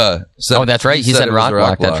didn't. Oh, that's right. He said it was rock a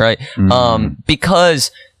block. That's right. Because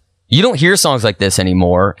you don't hear songs like this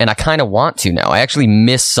anymore, and I kind of want to now. I actually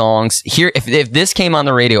miss songs here. If this came on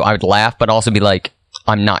the radio, I would laugh, but also be like,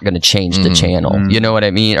 I'm not going to change the channel. You know what I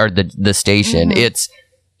mean? Or the station.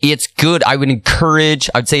 It's good.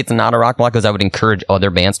 I'd say it's not a rock block because I would encourage other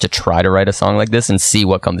bands to try to write a song like this and see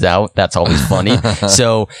what comes out. That's always funny.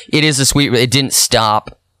 So it is it didn't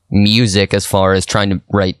stop music as far as trying to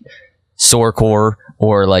write sorecore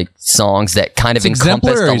or like songs that kind of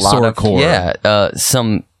encompassed a lot of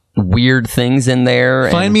some weird things in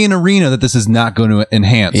there. Find me an arena that this is not going to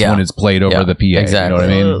enhance when it's played over the PA. Exactly.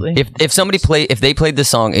 You know what I mean? If they played the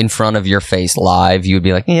song in front of your face live, you'd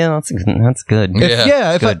be like, yeah, that's good.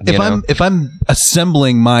 If I'm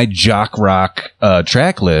assembling my jock rock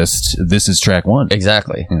track list, this is track 1.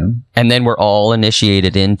 Exactly. Yeah. And then we're all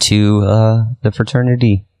initiated into the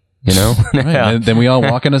fraternity. You know, and then we all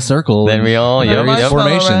walk in a circle. Then we all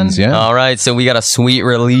formations. Yeah. All right, so we got a sweet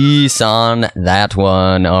release on that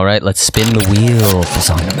one. All right, let's spin the wheel for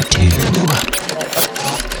song number 2.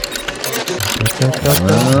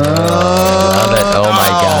 Love it. Oh my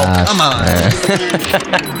gosh! Come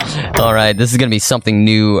on. All right, this is gonna be something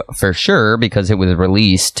new for sure because it was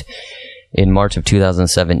released in March of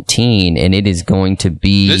 2017, and it is going to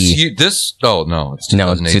be it's 2018.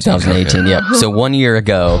 2018. Yeah, so 1 year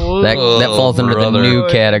ago. That falls under the new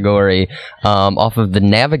category. Off of the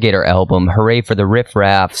Navigator album, "Hooray for the Riff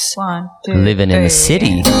Raffs," 1, 2, "Living 3. in the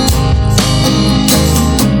City."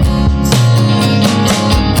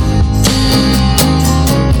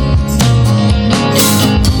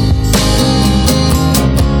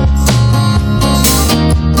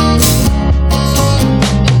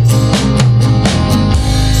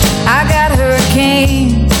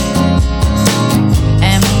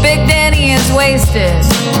 Wasted.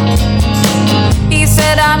 He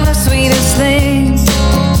said I'm the sweetest thing,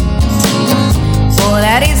 boy,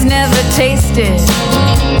 that he's never tasted.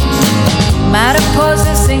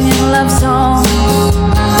 Mariposa singing love songs,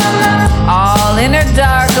 all in her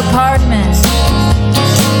dark apartment.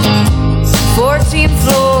 14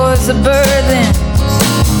 floors of burden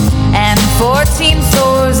and 14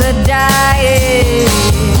 floors of dying.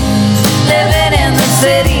 Living in the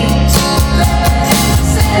city,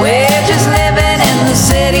 we're just living in the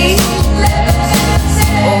city.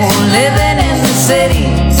 Oh, living in the city.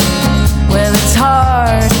 Well, it's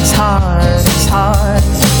hard, it's hard, it's hard.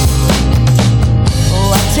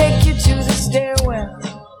 Oh, I'll take you to the stairwell.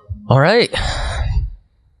 All right.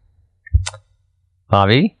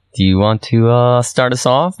 Bobby, do you want to start us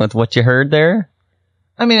off with what you heard there?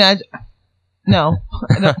 I mean, no.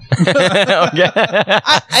 Okay.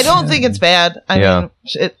 I don't think it's bad. I mean,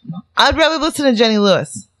 I'd rather listen to Jenny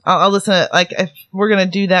Lewis. I'll listen to, like, if we're going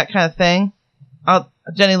to do that kind of thing,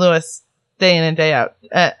 Jenny Lewis day in and day out.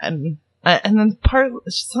 And then part of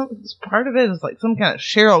it is like some kind of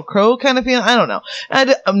Sheryl Crow kind of feeling. I don't know.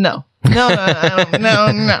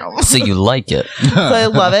 No. So you like it. So I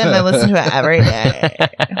love it and I listen to it every day.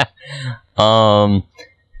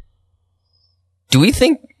 Do we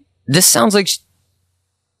think this sounds like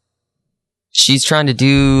she's trying to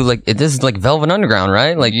do like this is like Velvet Underground,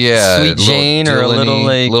 right? Like Sweet Jane or a little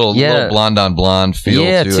like little blonde on blonde feel to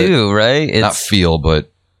it. Right? It's not feel,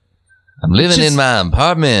 but I'm living in my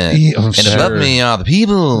apartment and above me are the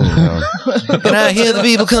people. And I hear the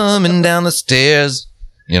people coming down the stairs.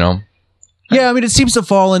 You know. Yeah, I mean, it seems to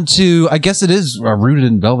fall into. I guess it is rooted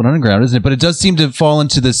in Velvet Underground, isn't it? But it does seem to fall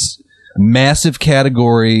into this massive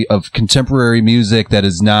category of contemporary music that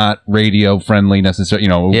is not radio friendly necessarily. You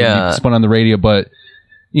know, spun on the radio, but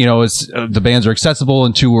you know, it's the bands are accessible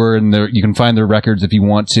and tour, and you can find their records if you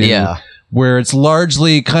want to. Yeah. Where it's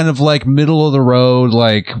largely kind of like middle of the road,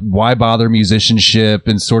 like why bother musicianship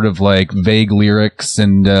and sort of like vague lyrics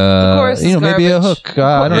and maybe a hook.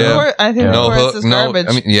 I don't know. I think no the chorus hook. is No, garbage.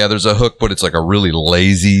 I mean, there's a hook, but it's like a really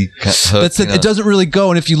lazy hook. That's it. It doesn't really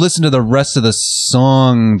go. And if you listen to the rest of the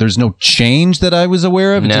song, there's no change that I was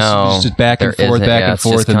aware of. It's just back and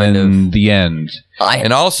forth, and then the end.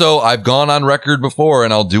 And also, I've gone on record before,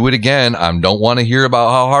 and I'll do it again. I don't want to hear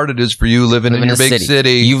about how hard it is for you living in your big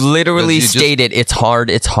city. You've literally stated it's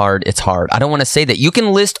hard, it's hard, it's hard. I don't want to say that. You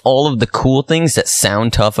can list all of the cool things that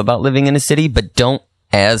sound tough about living in a city, but don't,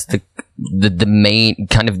 as the main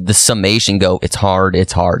kind of the summation go, it's hard,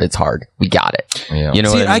 it's hard, it's hard. We got it. Yeah. You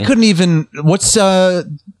know what I mean? I couldn't even. So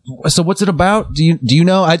what's it about? Do you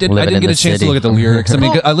know? I didn't get a chance to look at the lyrics. I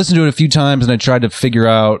mean, I listened to it a few times and I tried to figure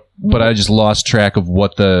out, but I just lost track of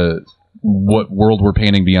what world we're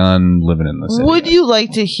painting beyond living in the city. Would you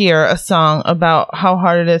like to hear a song about how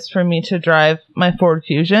hard it is for me to drive my Ford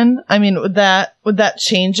Fusion? I mean, would that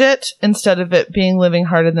change it instead of it being living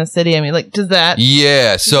hard in the city? I mean, like, does that?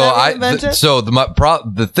 Yeah. So my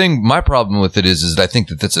problem with it is I think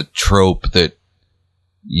that's a trope that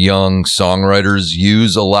young songwriters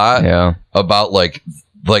use a lot. Yeah. About like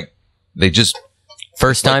they just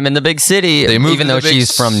First time in the big city, They moved even to though the big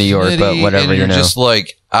she's from New York, city, but whatever, and you're you know. just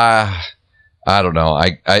like, I don't know.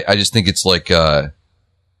 I just think it's like, I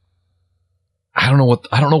don't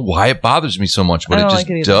know why it bothers me so much, but I it don't just like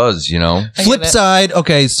it either. does, you know? I Flip get it. side,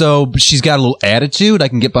 okay, so she's got a little attitude. I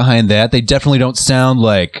can get behind that. They definitely don't sound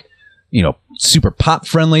like, super pop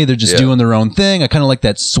friendly. They're just Yeah. doing their own thing. I kind of like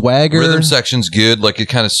that swagger. Rhythm section's good. Like it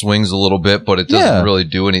kind of swings a little bit, but it doesn't Yeah. really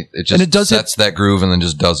do any. It just And it does sets that groove and then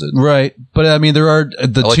just does it. Right. But I mean, there are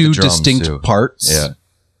the I like two the drums, distinct too. parts. Yeah.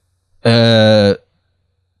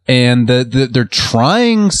 And they're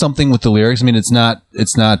trying something with the lyrics. I mean, it's not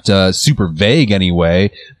super vague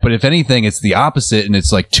anyway, but if anything, it's the opposite, and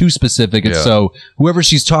it's like too specific. And Yeah. so whoever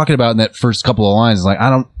she's talking about in that first couple of lines is like, I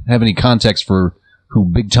don't have any context for who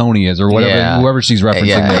Big Tony is or whatever, Yeah. whoever she's referencing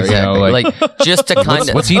Yeah, there. exactly. Like, just to kind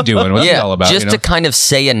of what's he doing? What's he all about? just to kind of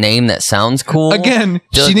say a name that sounds cool. Again,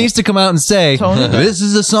 Just- she needs to come out and say, Tony? "This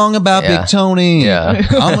is a song about Yeah. Big Tony. Yeah.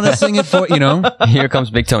 I'm gonna sing it for Here comes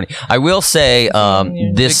Big Tony. I will say,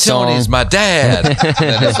 Big this song, Tony's my dad. And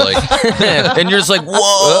then it's like, and you're just like,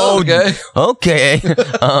 whoa, okay. okay.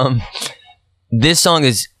 This song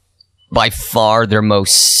is by far their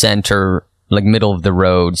most center, like middle of the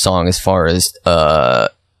road song as far as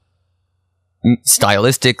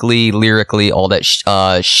stylistically, lyrically, all that.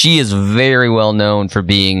 She is very well known for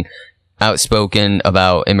being outspoken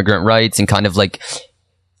about immigrant rights and kind of like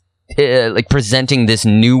presenting this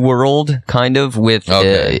new world kind of with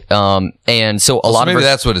Okay. and so a So lot of maybe her,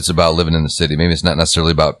 that's what it's about, living in the city. Maybe it's not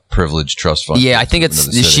necessarily about privilege, trust fund. yeah, I think moving to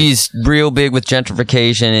the city. she's real big with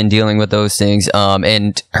gentrification and dealing with those things.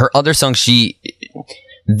 And her other songs,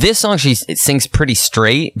 this song she sings pretty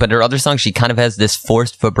straight, but her other song she kind of has this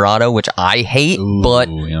forced vibrato, which I hate. But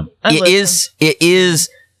yeah. it is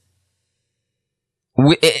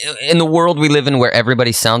in the world we live in where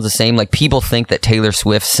everybody sounds the same. Like people think that Taylor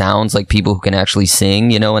Swift sounds like people who can actually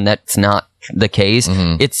sing, and that's not the case.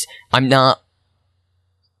 I'm not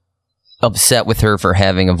upset with her for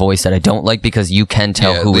having a voice that I don't like because you can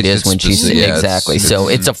tell who it is when she sings. yeah, Exactly. it's- So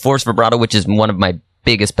it's a forced vibrato, which is one of my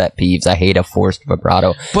biggest pet peeves. I hate a forced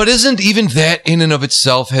vibrato. But isn't even that in and of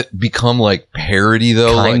itself become like parody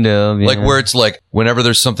though? Kind of, yeah. Like where it's like whenever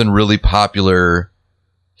there's something really popular,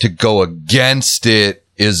 to go against it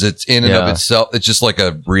is it's in and of Yeah. itself. It's just like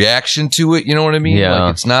a reaction to it. You know what I mean? Yeah.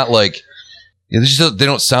 Like it's not like they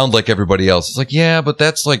don't sound like everybody else. It's like, yeah, but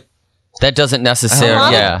that's like, That doesn't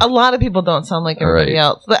necessarily, A lot of people don't sound like everybody Right.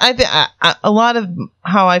 else. But I think a lot of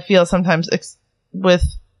how I feel sometimes with,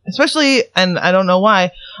 especially, and I don't know why,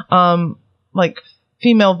 like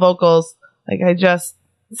female vocals, like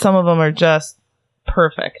some of them are just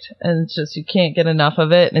perfect, and it's just you can't get enough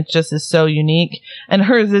of it, and it just is so unique. And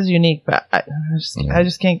hers is unique, but I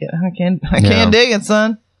just can't dig it,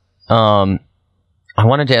 son. I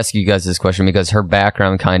wanted to ask you guys this question because her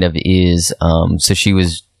background kind of is, so she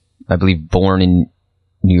was, I believe, born in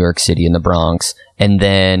New York City in the Bronx, and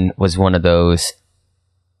then was one of those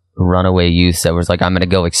runaway youths that was like, I'm going to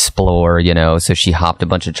go explore, so she hopped a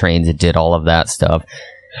bunch of trains and did all of that stuff.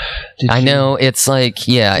 I know it's like,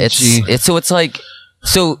 yeah,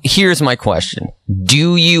 so here's my question.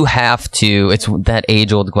 Do you have to, it's that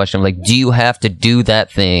age old question of like, do you have to do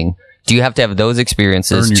that thing? Do you have to have those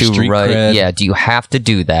experiences Earn your to street write? cred. Yeah. Do you have to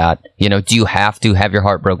do that? Do you have to have your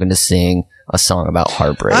heart broken to sing a song about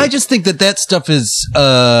heartbreak? I just think that stuff is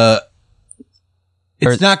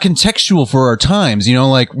it's not contextual for our times.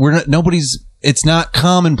 Like it's not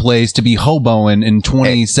commonplace to be hoboing in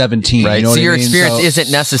 2017. right. You know So what your I mean? experience So-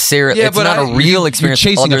 isn't necessarily, Yeah, it's but not a real experience.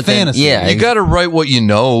 chasing other a than- fantasy. Yeah. you got to write what you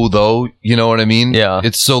know, though. You know what I mean? Yeah.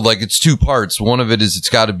 It's so like it's two parts. One of it is it's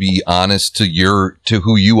got to be honest to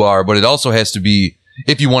who you are, but it also has to be,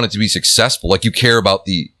 if you want it to be successful, like you care about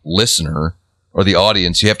the listener or the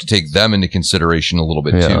audience, you have to take them into consideration a little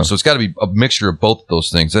bit Yeah. too. So it's got to be a mixture of both of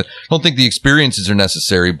those things. I don't think the experiences are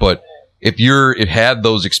necessary, but if it had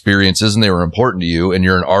those experiences and they were important to you and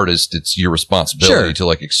you're an artist, it's your responsibility Sure. to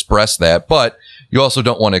like express that, but you also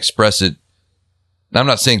don't want to express it. I'm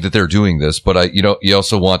not saying that they're doing this, but you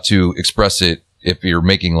also want to express it if you're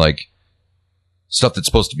making like stuff that's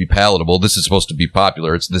supposed to be palatable. This is supposed to be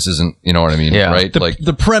popular. This isn't, you know what I mean? Yeah. Right?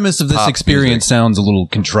 The premise of this pop experience music. sounds a little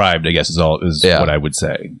contrived, I guess is Yeah. what I would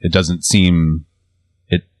say. It doesn't seem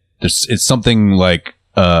it's something like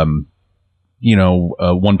one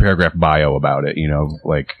paragraph bio about it,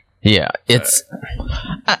 like Yeah. It's,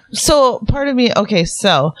 So part of me, okay,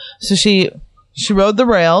 so she rode the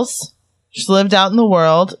rails. She lived out in the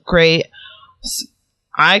world. Great.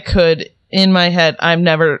 I could, in my head, I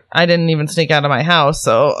didn't even sneak out of my house.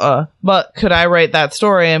 So, but could I write that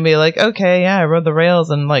story and be like, okay, yeah, I rode the rails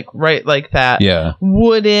and like write like that? yeah.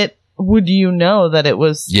 Would it would you know that it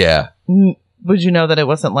was? Yeah. Would you know that it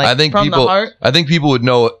wasn't like I think from people, the heart? I think people would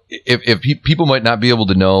know if people might not be able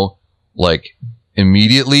to know like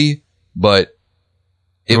immediately, but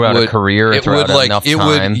it Throughout would a career, it throughout would like enough it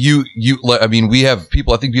time. would you like, I mean, we have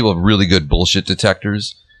people. I think people have really good bullshit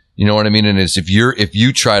detectors. You know what I mean? And it's if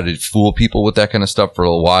you try to fool people with that kind of stuff for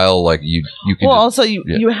a while, like you can. Well, just- also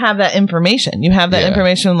you have that information. You have that Yeah.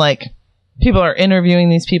 information. Like people are interviewing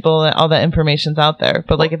these people. All that information's out there.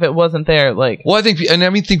 But like if it wasn't there, like Well, I think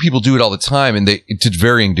people do it all the time, and they to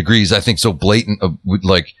varying degrees. I think so blatant,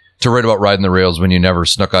 like to write about riding the rails when you never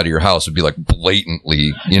snuck out of your house would be like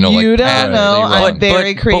blatantly, you like don't patently know. wrong. I'm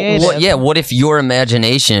very creative. what if your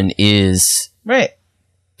imagination is right.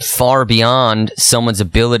 far beyond someone's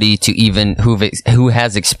ability to even who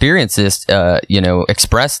has experienced this,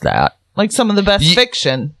 express that? Like some of the best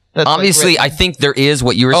fiction. That's Obviously, like I think there is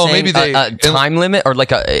what you were saying, maybe they- a time limit or like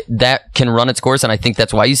that can run its course, and I think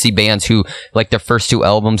that's why you see bands who like their first two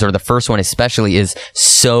albums or the first one especially is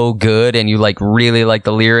so good, and you like really like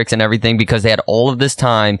the lyrics and everything because they had all of this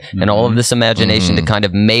time and all of this imagination to kind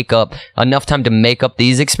of make up enough time to make up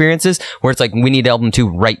these experiences. Where it's like we need album 2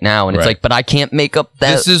 right now, and it's Right. like, but I can't make up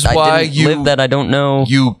that. This is I why didn't you live that. I don't know.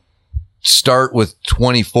 You start with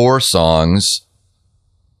 24 songs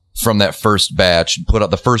from that first batch. Put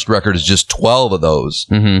out the first record is just 12 of those,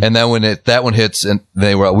 and then when that one hits, and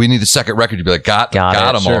we need the second record to be like got it.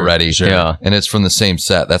 them Sure, already, sure. Yeah. and it's from the same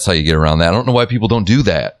set. That's how you get around that. I don't know why people don't do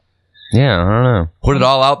that. Yeah, I don't know. Put it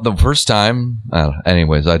all out the first time.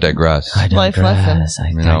 Anyways, I digress. Life lesson.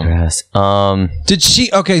 I know. digress. Did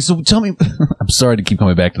she? Okay, so tell me. I'm sorry to keep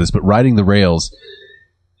coming back to this, but riding the rails.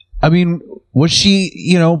 I mean, was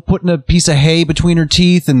she, putting a piece of hay between her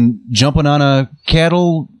teeth and jumping on a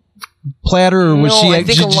cattle platter, or was No, she? I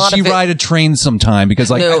think a Did lot she of it- ride a train sometime? Because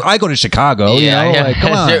like No. I go to Chicago, like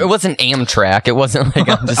come on. It wasn't Amtrak. It wasn't like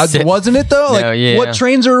I'm just sitting- Wasn't it though? Like, No, yeah. what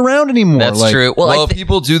trains are around anymore? That's Like, true. Well,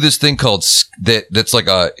 people do this thing called that's like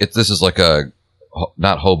this is like a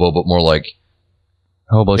not hobo, but more like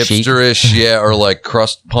hobo chic. hipsterish, yeah, or like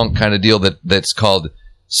crust punk kind of deal that's called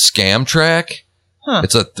Scam Track. Huh.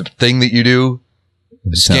 It's a thing that you do.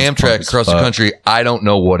 sounds Scam punk Track as across the fuck. country. I don't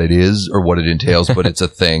know what it is or what it entails, but it's a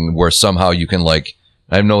thing where somehow you can like.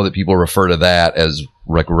 I know that people refer to that as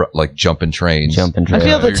like jumping trains. Jumping I feel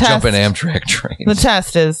train. the You're test. jumping Amtrak trains. The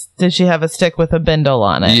test is: did she have a stick with a bindle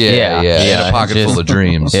on it? Yeah, and a pocket full of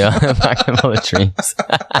dreams. Yeah, pocket full of dreams.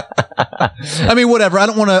 I mean, whatever. I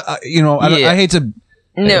don't want to. I hate to.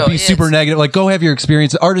 No, be super it's- negative. Like, go have your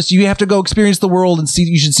experience. Artists, you have to go experience the world and see.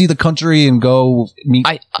 You should see the country and go meet.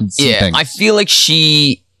 and see things. I feel like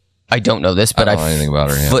she. I don't know this, but I don't know anything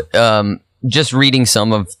about her. Yeah. But just reading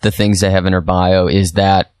some of the things they have in her bio is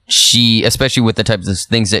that she, especially with the types of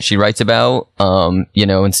things that she writes about,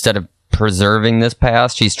 instead of preserving this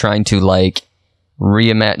past, she's trying to like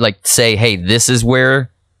reimagine, like say, hey, this is where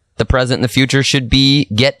the present and the future should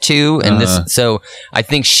get to, and this. So I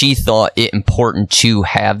think she thought it important to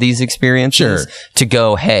have these experiences to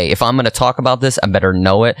go, hey, if I'm going to talk about this, I better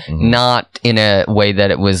know it, not in a way that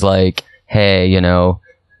it was like, hey,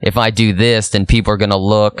 if I do this, then people are going to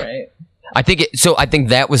look. Right. I think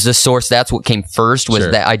that was the source. That's what came first was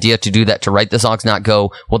that idea to do that, to write the songs, not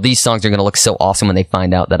go, well, these songs are going to look so awesome when they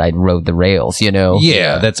find out that I rode the rails,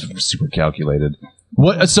 Yeah, that's super calculated.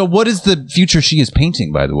 So what is the future she is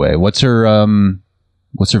painting, by the way? What's her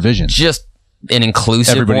vision? Just an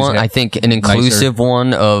inclusive Everybody's one. I think an inclusive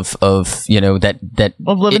one of that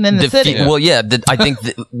Of living in the city. Well, yeah. I think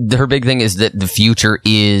her big thing is that the future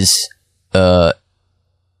is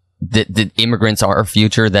that immigrants are our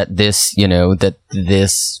future. That this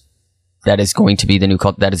that is going to be the new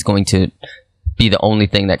culture. That is going to be the only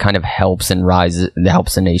thing that kind of helps the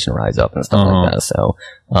nation rise up and stuff like that.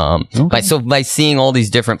 So, by seeing all these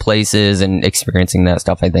different places and experiencing that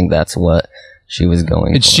stuff, I think that's what she was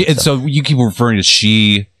going. And so you keep referring to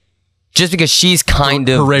she, just because she's kind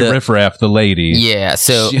of Hooray Riff Raff, the lady. yeah.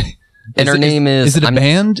 So, and her it- name is. Is it a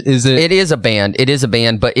band? Is it? It is a band. It is a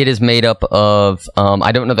band, but it is made up of.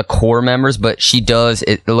 I don't know the core members, but she does.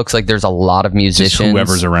 It looks like there's a lot of musicians. Just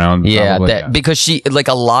whoever's around. Yeah, probably. because she like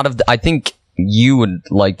a lot of. I think you would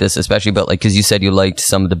like this especially, but like because you said you liked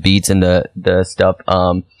some of the beats and the stuff.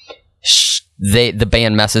 The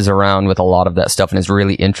band messes around with a lot of that stuff and is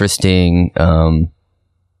really interesting.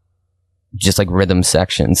 Just like rhythm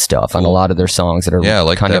section stuff on a lot of their songs that are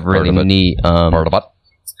like kind that of really part of it. neat. Part of it.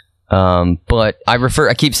 But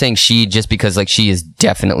I keep saying she just because like she is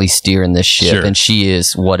definitely steering this ship Sure. and she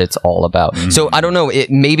is what it's all about. So I don't know. It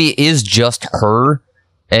maybe is just her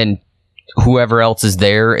and whoever else is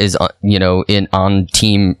there is on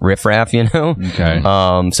team Riff Raff. Okay.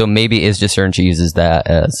 So maybe it's just her and she uses that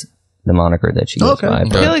as the moniker that she goes Okay. by. I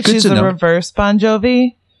feel like Good she's to a know. reverse Bon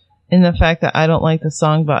Jovi in the fact that I don't like the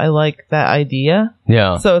song, but I like that idea.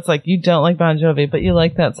 Yeah. So it's like, you don't like Bon Jovi, but you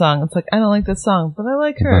like that song. It's like, I don't like this song, but I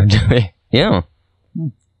like her. Yeah.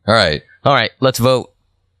 All right. All right, let's vote.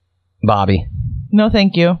 Bobby. No,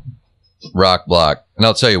 thank you. Rock Block. And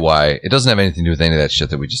I'll tell you why. It doesn't have anything to do with any of that shit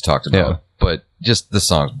that we just talked about. Yeah. But just the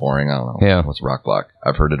song's boring. I don't know. Yeah. What's Rock Block?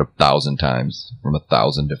 I've heard it 1,000 times from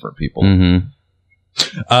 1,000 different people. Mm-hmm.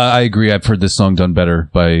 I agree. I've heard this song done better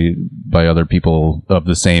by other people of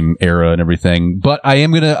the same era and everything. But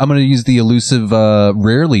I'm gonna use the elusive,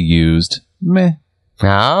 rarely used. Meh.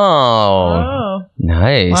 Oh,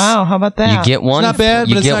 nice. Wow, how about that? You get one. It's not bad,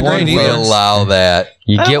 you but it's get not one. great We either. allow that.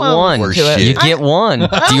 You I get don't one. wanna listen to it. You get one.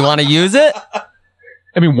 Do you want to use it?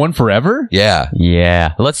 I mean, one forever? Yeah.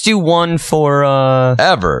 Yeah. Let's do one for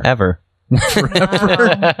Ever. ever.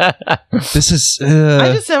 This is.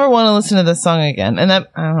 I just never want to listen to this song again. And that,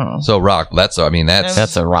 I don't know. So Rock. That's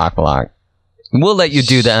That's a rock block. We'll let you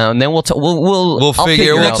do that, and then we'll we'll I'll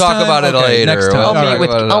figure. We'll out. talk about it Okay, later. next time. We'll I'll All meet right. with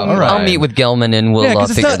All right. I'll meet with Gelman, and we'll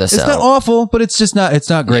 'cause figure this it's out. not awful, but it's just not. It's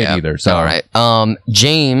not great Yeah. either. So All right.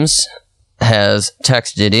 James has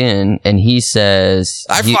texted in, and he says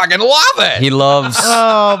I fucking love it. he loves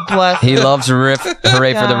Oh, bless. he loves riff.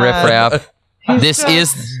 Hooray for the riff God. rap. This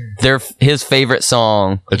is his favorite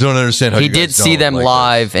song. I don't understand how He you guys did see don't them like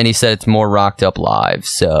live, and he said it's more rocked up live.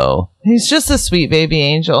 So He's just a sweet baby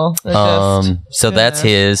angel. That just- so that's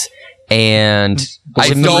his. And this. I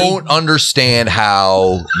to me- don't understand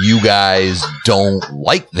how you guys don't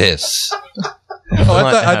like this.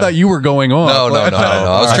 I thought you were going on. No.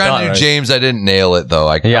 I was trying to do James. I didn't nail it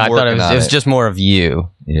though. Yeah, I I'm thought working it on was just more of you.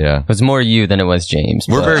 Yeah. It was more you than it was James.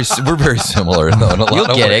 We're but very similar. Though, in a lot You'll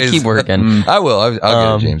of get it. ways. Keep working. I will. I'll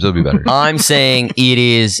get it, James. It'll be better. I'm saying it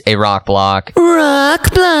is a rock block.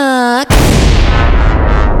 Rock block.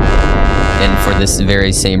 And for this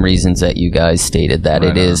very same reasons that you guys stated that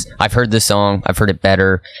it is. I've heard this song. I've heard it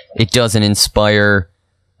better. It doesn't inspire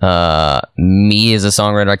me as a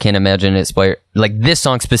songwriter. I can't imagine it inspire like this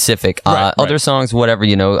song specific. Other songs, whatever,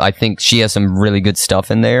 I think she has some really good stuff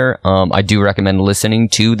in there. I do recommend listening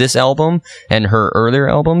to this album and her earlier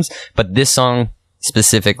albums, but this song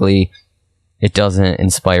specifically, it doesn't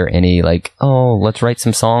inspire any like, oh, let's write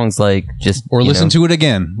some songs like just Or listen to it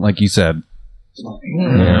again, like you said.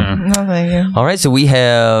 No, thank you. All right, so we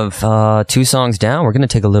have 2 songs down. We're going to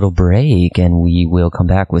take a little break, and we will come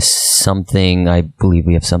back with something. I believe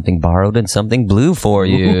we have something borrowed and something blue for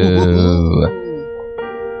you.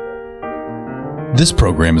 This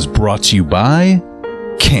program is brought to you by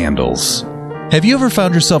Candles. Have you ever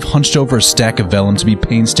found yourself hunched over a stack of vellum to be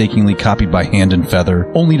painstakingly copied by hand and feather,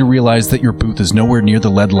 only to realize that your booth is nowhere near the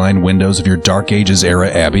lead-lined windows of your Dark Ages era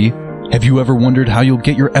abbey? Have you ever wondered how you'll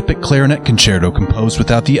get your epic clarinet concerto composed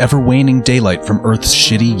without the ever-waning daylight from Earth's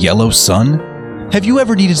shitty yellow sun? Have you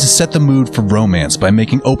ever needed to set the mood for romance by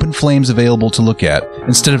making open flames available to look at,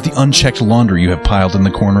 instead of the unchecked laundry you have piled in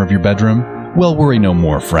the corner of your bedroom? Well, worry no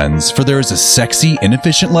more, friends, for there is a sexy,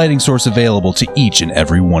 inefficient lighting source available to each and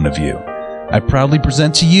every one of you. I proudly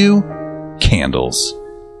present to you, Candles.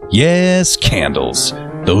 Yes, Candles.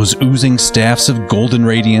 Those oozing staffs of golden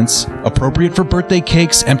radiance, appropriate for birthday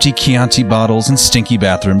cakes, empty Chianti bottles, and stinky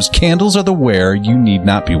bathrooms, candles are the wear you need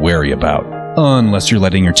not be wary about. Unless you're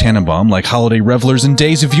lighting your Tannenbaum like holiday revelers in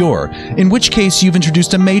days of yore, in which case you've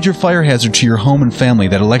introduced a major fire hazard to your home and family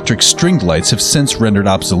that electric stringed lights have since rendered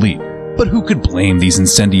obsolete. But who could blame these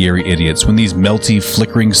incendiary idiots when these melty,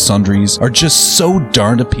 flickering sundries are just so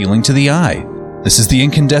darned appealing to the eye? This is the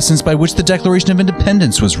incandescence by which the Declaration of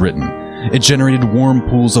Independence was written. It generated warm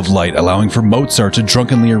pools of light, allowing for Mozart to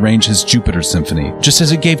drunkenly arrange his Jupiter Symphony, just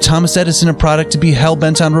as it gave Thomas Edison a product to be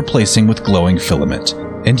hell-bent on replacing with glowing filament.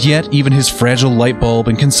 And yet, even his fragile light bulb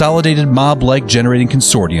and consolidated mob-like generating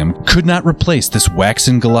consortium could not replace this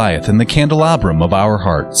waxen Goliath in the candelabrum of our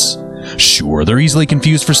hearts. Sure, they're easily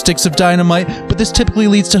confused for sticks of dynamite, but this typically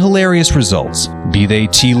leads to hilarious results. Be they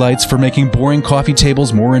tea lights for making boring coffee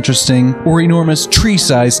tables more interesting, or enormous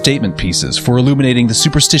tree-sized statement pieces for illuminating the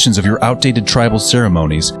superstitions of your outdated tribal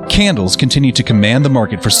ceremonies, candles continue to command the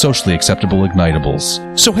market for socially acceptable ignitables.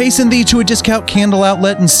 So hasten thee to a discount candle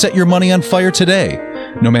outlet and set your money on fire today.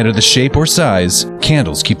 No matter the shape or size,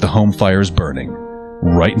 candles keep the home fires burning,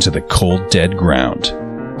 right into the cold, dead ground.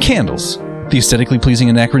 Candles. The aesthetically pleasing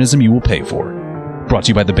anachronism you will pay for. Brought to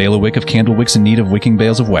you by the bailiwick of candle wicks in need of wicking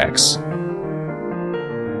bales of wax.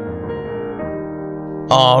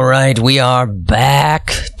 All right, we are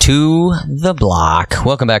back to the block.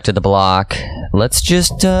 Welcome back to the block. Let's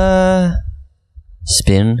just spin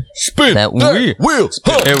that wheel. Wheel.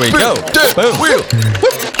 Here we go. Wheel.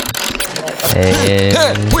 And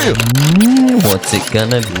what's it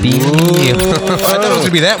gonna be? I thought it was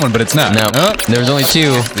gonna be that one, but it's not. No, there's only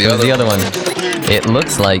two. There's the other one. It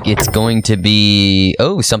looks like it's going to be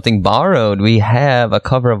something borrowed. We have a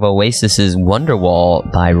cover of Oasis's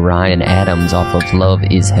Wonderwall by Ryan Adams off of Love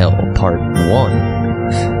Is Hell Part 1.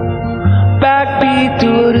 Backbeat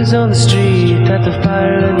to what is on the street, that the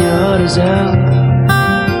fire in your heart is out.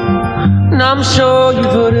 And I'm sure you've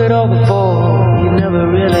heard it all before, you never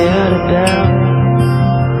really had it down.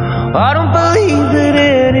 I don't believe that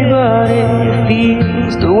anybody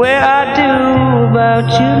feels the way I do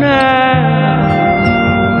about you now.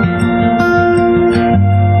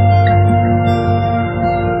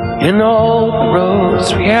 And all the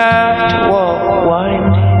roads we have to walk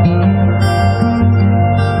winding,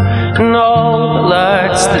 and all the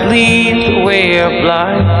lights that lead the way are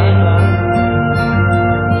blinding.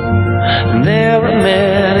 And there are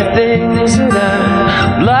many things that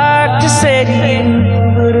I'd like to say to you,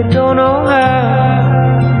 but I don't know how.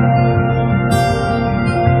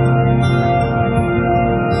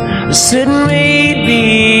 I said maybe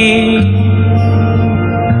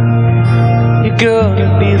you're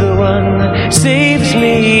gonna be the one that saves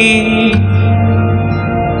me.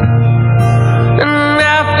 And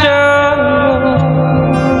after all,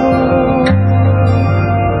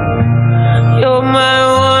 you're my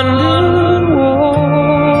Wonderwall.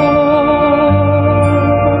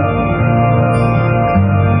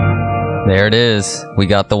 There it is. We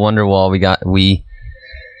got the Wonderwall.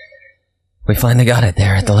 We finally got it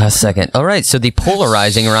there at the last second. All right, so the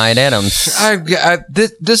polarizing Ryan Adams.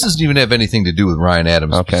 This doesn't even have anything to do with Ryan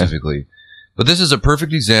Adams specifically, but this is a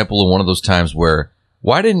perfect example of one of those times where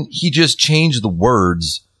why didn't he just change the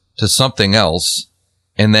words to something else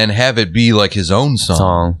and then have it be like his own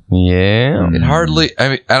song? Yeah. It hardly. I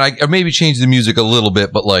mean, and I maybe change the music a little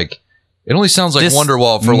bit, but like it only sounds like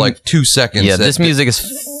Wonderwall for like 2 seconds. Yeah, this music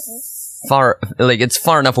is it's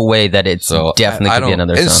far enough away that it's definitely could be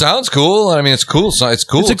another song. It sounds cool. I mean, it's cool. It's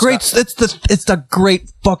cool. It's a great. It's a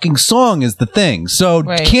great fucking song. Is the thing. So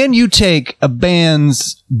can you take a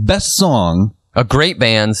band's best song? A great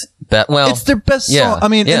band's it's their best song. I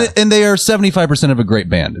mean, and they are 75% of a great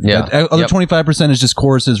band. Yeah. The other 25% is just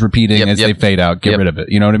choruses repeating as they fade out. Get rid of it.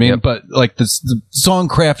 You know what I mean? But like the song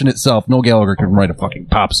craft in itself, Noel Gallagher can write a fucking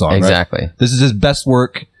pop song. Exactly. Right? This is his best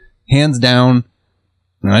work, hands down.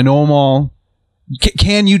 And I know them all.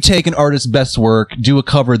 Can you take an artist's best work, do a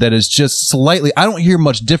cover that is just slightly... I don't hear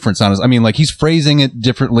much difference on it. I mean, like, he's phrasing it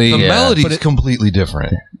differently. The melody is completely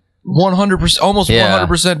different. 100%, almost 100%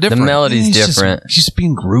 different. The melody's different. She's just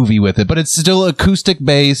being groovy with it, but it's still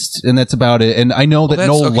acoustic-based, and that's about it. And I know that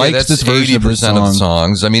Noel likes this version of the song. Of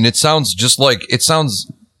songs. I mean, it sounds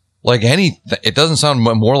like anything. It doesn't sound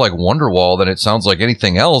more like Wonderwall than it sounds like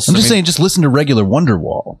anything else. I'm just saying, just listen to regular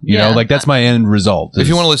Wonderwall. You know, like that's my end result. If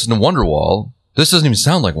you want to listen to Wonderwall, this doesn't even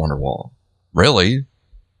sound like Wonderwall, really.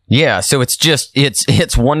 Yeah, so it's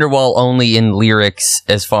Wonderwall only in lyrics,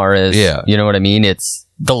 as far as you know what I mean. It's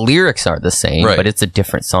the lyrics are the same, but it's a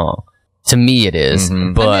different song. To me, it is.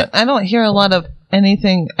 Mm-hmm. But I don't hear a lot of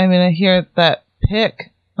anything. I mean, I hear that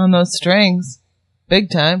pick on those strings.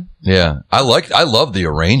 Big time. Yeah. I love the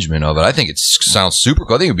arrangement of it. I think it sounds super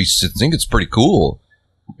cool. I think it's pretty cool.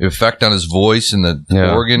 The effect on his voice and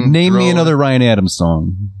the organ. Name me another Ryan Adams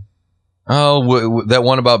song. Oh, that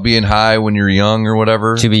one about being high when you're young or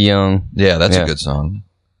whatever. To be young. Yeah, that's a good song.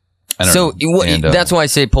 So that's why I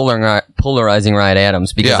say polarizing Ryan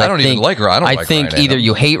Adams, because I don't even like her. I think either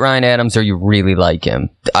you hate Ryan Adams or you really like him.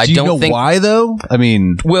 Do you know why though? I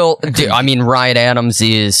mean, Ryan Adams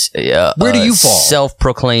is where do you fall?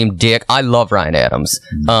 Self-proclaimed dick. I love Ryan Adams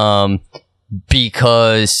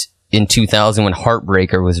because in 2000 when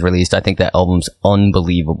Heartbreaker was released, I think that album's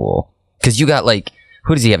unbelievable. Because you got like,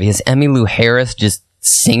 who does he have? He has Emmylou Harris just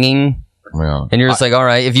singing. Yeah. And you're just like, all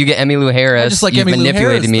right, if you get Emmylou Harris, you've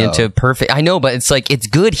manipulated me into perfect. I know, but it's like, it's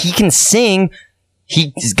good. He can sing.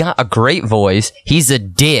 He's got a great voice. He's a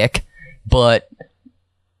dick, but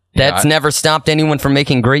that's never stopped anyone from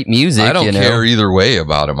making great music. I don't care either way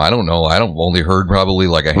about him. I don't know. I don't only heard probably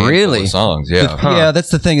like a handful of songs. Yeah. Yeah,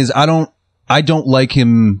 that's the thing is I don't like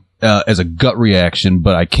him as a gut reaction,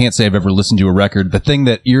 but I can't say I've ever listened to a record. The thing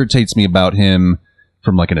that irritates me about him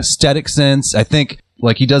from like an aesthetic sense, I think,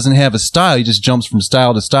 like, he doesn't have a style. He just jumps from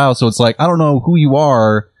style to style. So it's like, I don't know who you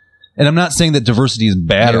are. And I'm not saying that diversity is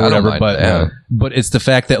bad or whatever, but it's the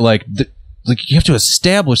fact that like you have to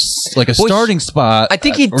establish like a starting spot. I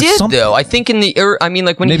think he did though. I think in the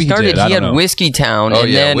when he started, he had Whiskey Town,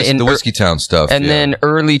 and then in the Whiskey Town stuff, and then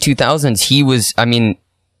early 2000s, he was. I mean,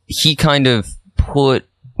 he kind of put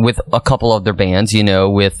with a couple of their bands, you know,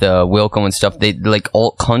 with Wilco and stuff, they like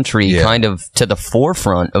alt country kind of to the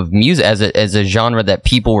forefront of music as a genre that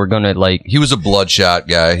people were gonna like. He was a Bloodshot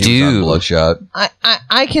guy. He was on Bloodshot.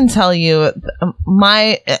 I can tell you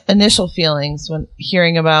my initial feelings when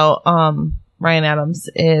hearing about Ryan Adams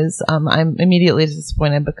is I'm immediately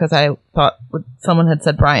disappointed because I thought someone had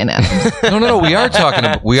said Bryan Adams. No. We are talking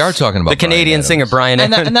about the Canadian singer Bryan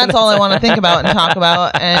Adams, and that's all I want to think about and talk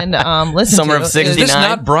about and listen Summer to. of '69. Is this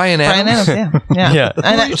not Bryan Adams? Bryan Adams, yeah.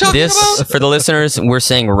 And this for the listeners, we're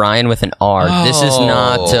saying Ryan with an R. This is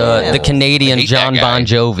not the Canadian John Bon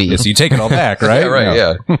Jovi. So you take it all back, right?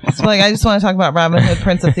 Yeah. So, like, I just want to talk about Robin Hood,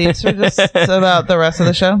 Prince of Thieves for just about the rest of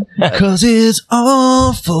the show. Because it's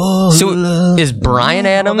all for So love. is Bryan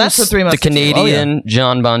Adams that's the Three the Musketeers. Canadian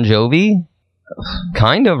John Bon Jovi?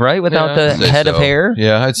 Kind of, right? Without I'd the say head of so. hair?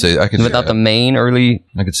 Yeah, I'd say I could. Without the main early...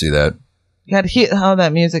 I could see that. God,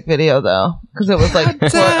 that music video though, because it was like, it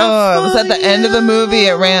was at the end of the movie.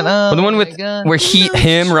 It ran. Well, the one with where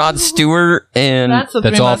him, Rod Stewart, and That's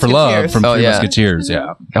That's all for love from Three Musketeers.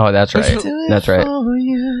 Yeah. oh, that's right, that's right.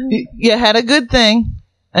 You had a good thing,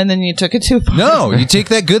 and then you took it too far. No, you take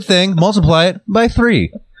that good thing, multiply it by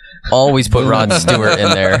 3. Always put Rod Stewart in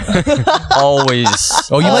there. Always.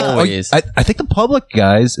 Oh, you always. like? I think the public,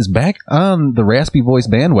 guys, is back on the raspy voice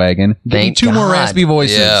bandwagon. Give me Thank 2 more God. raspy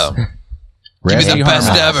voices. Yeah. Give me the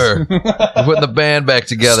best ever. We're putting the band back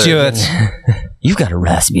together. Stuart, You've got a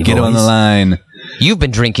raspy get voice. on the line. You've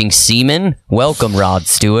been drinking semen. Welcome, Rod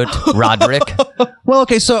Stewart. Roderick. Well,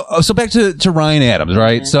 okay, so back to Ryan Adams,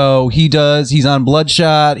 right? So he's on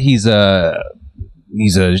Bloodshot. He's a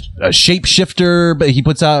shapeshifter, but he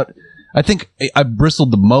puts out, I think I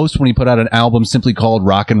bristled the most when he put out an album simply called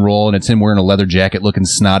Rock and Roll, and it's him wearing a leather jacket looking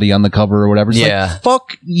snotty on the cover or whatever. It's Yeah. like,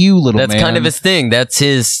 fuck you, little That's man. kind of his thing. That's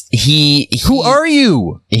his. Who are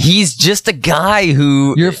you? He's just a guy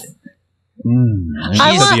who. You're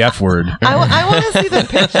I said want- the F word. I want to see the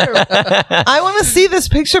picture. I want to see this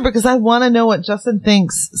picture because I want to know what Justin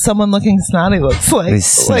thinks someone looking snotty looks like. He's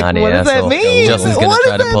snotty what does that asshole. mean? Justin's gonna What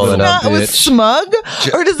try does to pull that it up, snot- Was bitch. smug,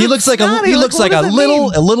 or does He it looks like snotty? a looks what like a does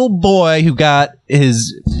it little boy who got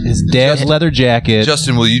his dad's leather jacket.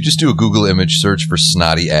 Justin, will you just do a Google image search for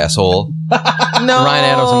snotty asshole? mean? No, Ryan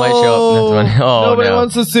Adams might show up. That's funny. Oh, nobody no.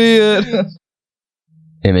 wants to see it.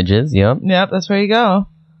 Images. Yep. Yep, that's where you go.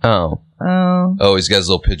 Oh. Oh, Oh, he's got his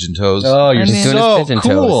little pigeon toes. Oh, you're I mean- Doing his so pigeon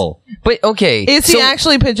cool. But okay. is he so-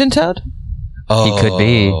 actually pigeon-toed? He could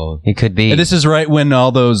be. He could be. And this is right when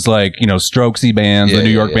all those Strokesy bands, Yeah, the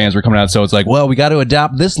New York yeah. bands were coming out. So it's like, well, we got to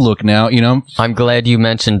adopt this look now. I'm glad you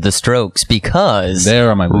mentioned the Strokes because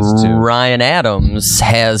They're on my list too. Ryan Adams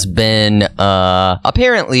has been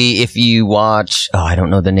apparently, if you watch, I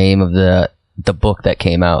don't know the name of the book that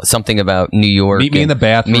came out, something about New York. Meet Me in the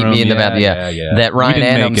Bathroom. Meet Me in the Yeah, Bathroom. yeah, yeah. That We Ryan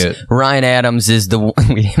didn't make Adams. it. Ryan Adams is the one.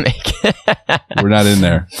 We didn't make it. We're not in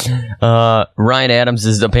there. Ryan Adams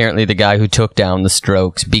is apparently the guy who took down the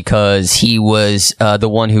Strokes because he was the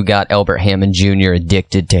one who got Albert Hammond Jr.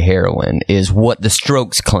 addicted to heroin, is what the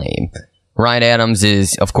Strokes claim. Ryan Adams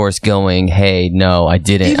is, of course, going, hey, no, I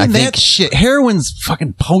didn't. Even I that think shit. Heroin's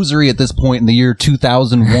fucking posery at this point in the year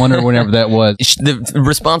 2001 or whenever that was. the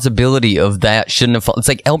responsibility of that shouldn't have fallen. It's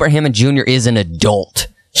like Albert Hammond Jr. is an adult.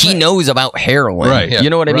 He knows about heroin. Right. You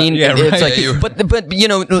know what I mean? Yeah, It's right. like, Yeah, but you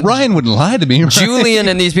know, Ryan wouldn't lie to me. Right? Julian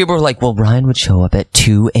and these people were like, well, Ryan would show up at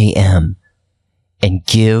 2 a.m. and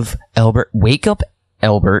wake up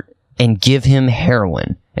Albert and give him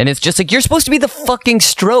heroin. And it's just like, you're supposed to be the fucking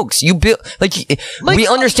Strokes. You build, we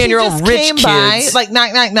understand he you're all just rich came kids. by, like,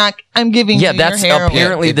 knock, knock, knock. I'm giving Yeah, you that's your heroin.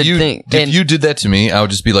 apparently If the you, thing. If And- you did that to me, I would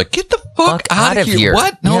just be like, get the fuck out of here.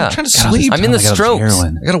 What? No, Yeah. I'm trying to sleep. I'm in the Strokes. I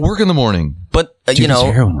got to work in the morning. But, Dude, this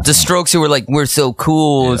heroin was the Strokes who were like, we're so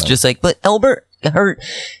cool. It's just like, but Albert hurt.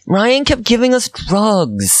 Ryan kept giving us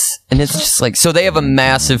drugs. And it's just like, so they have a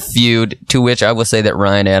massive feud, to which I will say that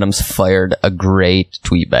Ryan Adams fired a great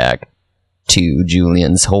tweet back to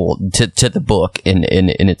Julian's whole, to the book in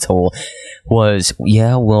its whole, was,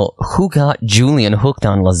 yeah, well, who got Julian hooked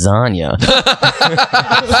on lasagna?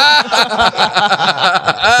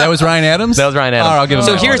 That was Ryan Adams? That was Ryan Adams. All right, I'll give him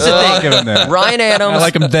So that here's one. the thing. I'll give him that. Ryan Adams. I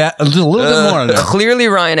like him that a little bit more. There. Clearly,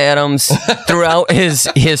 Ryan Adams, throughout his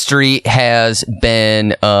history, has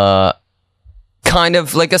been kind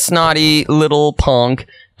of like a snotty little punk,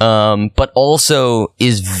 but also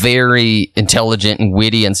is very intelligent and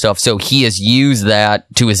witty and stuff. So he has used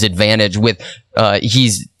that to his advantage with,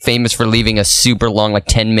 he's famous for leaving a super long, like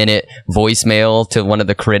 10-minute voicemail to one of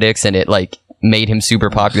the critics, and it like made him super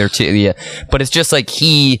popular too. Yeah. But it's just like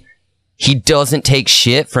he he doesn't take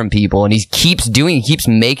shit from people, and he keeps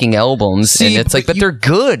making albums, See, and it's like, but they're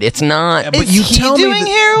good. It's not. But you tell me doing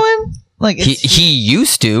heroin? Like He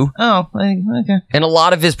used to. Oh, okay. And a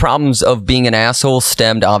lot of his problems of being an asshole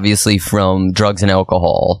stemmed obviously from drugs and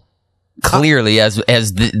alcohol. Clearly, as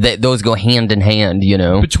those go hand in hand, you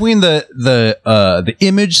know. between the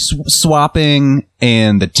image swapping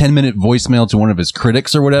and the 10-minute voicemail to one of his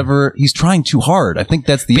critics or whatever, he's trying too hard. I think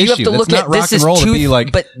that's the But issue. you have to That's look not at rock this and is roll to be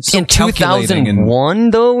like but so in calculating and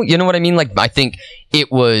 2001 though, you know what I mean? Like I think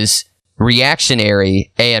it was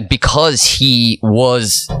reactionary, and because he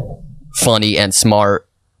was funny and smart,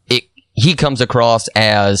 he comes across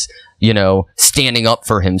as, you know, standing up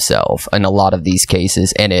for himself in a lot of these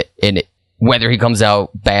cases, and it whether he comes out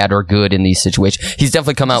bad or good in these situations, he's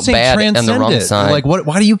definitely come out saying bad on the transcend wrong it. side. Like,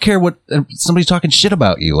 why do you care what somebody's talking shit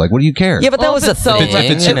about you? Like, what do you care? Yeah, but that Well, was if a it sells- thing.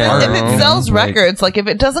 if it's you your know? art, If it sells Like- records, like if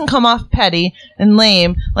it doesn't come off petty and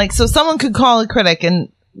lame, like so someone could call a critic and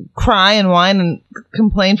cry and whine and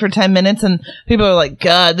complain for 10 minutes and people are like,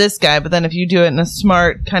 God, this guy. But then if you do it in a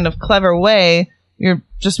smart, kind of clever way, you're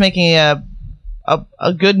just making a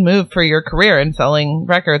good move for your career and selling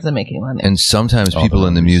records and making money. And sometimes people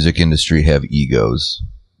in the music industry have egos.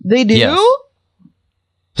 They do? Yes.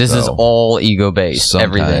 This is So, all ego based.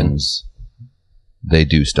 Everything. Sometimes they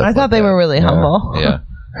do stuff. I thought like they that. were really humble. Yeah.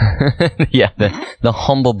 Yeah, the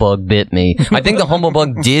humble bug bit me. I think the humble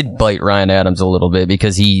bug did bite Ryan Adams a little bit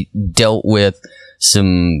because he dealt with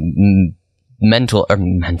some medical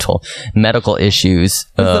issues. Is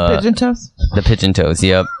the pigeon toes? The pigeon toes.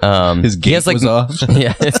 Yep. His he gait has, like, was off.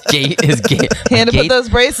 Yeah, his gait. He had to gait- put those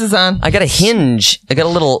braces on. I got a hinge. I got a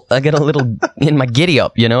little in my giddy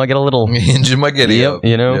up. You know, I got a little. Hinge in my giddy Yep, up.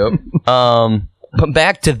 you know. Yep. But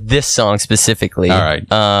back to this song specifically. All right.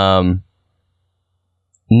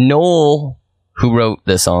 Noel, who wrote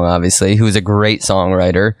this song, obviously, who is a great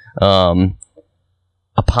songwriter,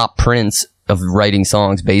 a pop prince of writing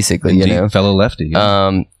songs, basically, Indeed, you know, fellow lefty.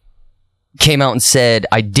 Yeah. came out and said,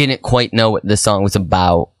 I didn't quite know what this song was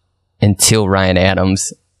about until Ryan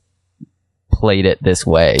Adams played it this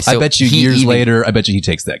way. I So bet you he years even- later, I bet you he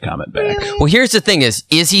takes that comment back. Well, here's the thing is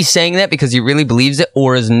he saying that because he really believes it,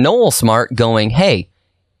 or is Noel smart going, hey,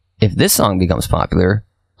 if this song becomes popular,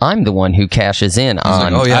 I'm the one who cashes in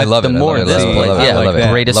on like, oh, yeah, I love the it. I more love it. this I love plays. it. I Yeah, love it.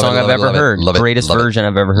 greatest Love it, song love I've it, ever love it, heard. love it, Greatest love it. version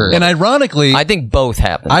I've ever heard. And ironically, I think both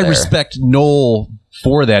happen. I there. respect Noel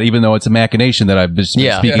for that, even though it's a machination that I've just been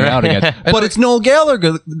Yeah. speaking out against. But it's Noel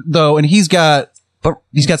Gallagher though, and he's got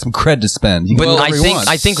some cred to spend. He can But do I whatever he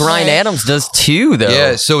think wants. Ryan Adams does too, though.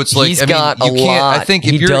 Yeah, so it's like, he's I mean, got you a can't- lot. I think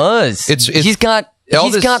if he you're- does. it's- he's got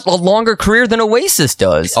a longer career than Oasis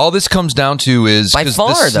does. All this comes down to is By 'cause far,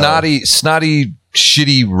 this though. snotty,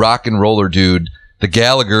 shitty rock and roller dude, the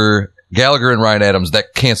Gallagher and Ryan Adams,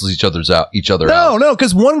 that cancels each other out. No,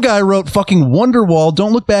 because one guy wrote fucking Wonderwall,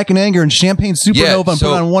 Don't Look Back in Anger, and Champagne Supernova and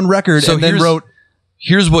put on one record, and then wrote.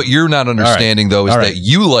 Here's what you're not understanding, though, is that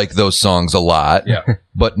you like those songs a lot,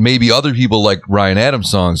 but maybe other people like Ryan Adams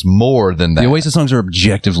songs more than that. The Oasis songs are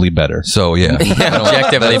objectively better. So, yeah.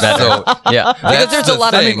 Objectively better. Yeah, because there's a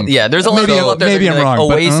lot of people. Yeah, there's a lot of people out there. Maybe that I'm are like, wrong,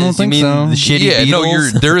 but I Oasis. don't You think mean so. the shitty Yeah,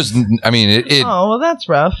 Beatles? no, there is, I mean, it Oh, well, that's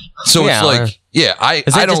rough. so Yeah, it's like, yeah,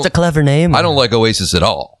 Is I that just a don't, clever name? I don't like Oasis at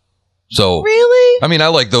all. So, Really? I mean, I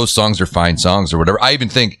like those songs are fine songs or whatever. I even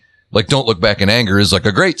think, like, Don't Look Back in Anger is like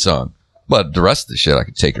a great song. But the rest of the shit, I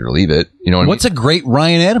could take it or leave it. You know what What's I a great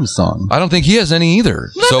Ryan Adams song? mean? I don't think he has any either.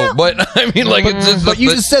 So, but I mean, like, it's just, But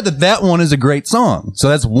you just said that one is a great song, so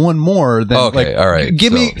that's one more than. Okay, like, all right.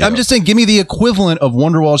 Give me. So, I'm just saying, give me the equivalent of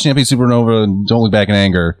Wonderwall, Champagne Supernova, and Don't Look Back in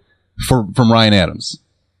Anger from Ryan Adams.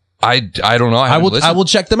 I don't know. I will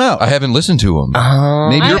check them out. I haven't listened to him.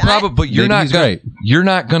 Maybe You're probably, but you're maybe not he's gonna, great. you're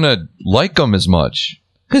not gonna like them as much.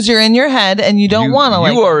 Because you're in your head and you don't want to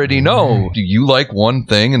like. You already know. You like one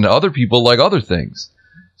thing, and other people like other things.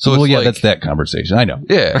 So well, it's yeah, like, that's that conversation. I know.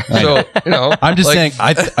 Yeah. So you know, I'm just like, saying.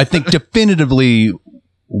 I think definitively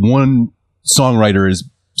one songwriter is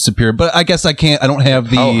superior, but I guess I can't. I don't have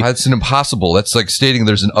the. Oh, that's an impossible. That's like stating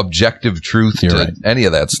there's an objective truth You're to right. any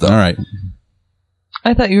of that stuff. All right.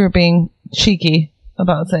 I thought you were being cheeky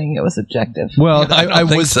about saying it was objective. Well, I I don't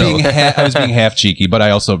think was so. being I was being half cheeky, but I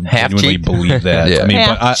also Half genuinely cheek? believe that. Yeah. I mean,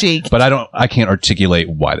 Half-cheek. but I can't articulate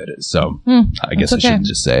why that is. So I guess I okay. shouldn't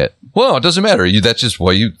just say it. Well, it doesn't matter. That's just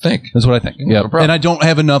what you think. That's what I think. Yeah, problem. and I don't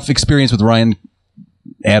have enough experience with Ryan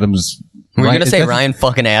Adams. We're going to say that's- Ryan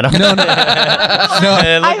fucking Adams. No, no, no.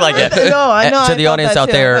 It looked like it. No, I know. To I the thought audience that out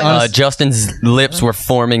too. there, Honest- Justin's lips were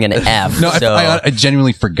forming an F. No, so. I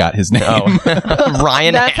genuinely forgot his name.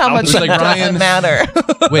 Ryan That's how much Adams. it like doesn't Ryan-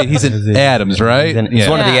 matter. Wait, he's an Adams, right? He's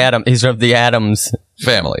one of the Yeah. Adams. He's of the Adams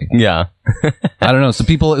family. Yeah. I don't know. So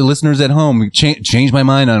people, listeners at home, change my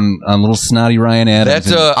mind on little snotty Ryan Adams.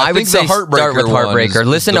 That's I would think say the Heartbreaker start with one Heartbreaker. is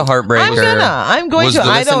Listen to Heartbreaker. I'm going Was to. the-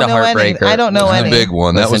 I listen don't to know any. Heartbreaker. I don't know the any. big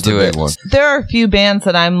one. That Listen was the to big it. one. There are a few bands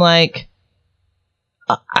that I'm like,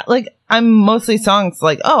 I'm mostly songs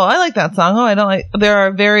like, oh, I like that song. Oh, I don't like. There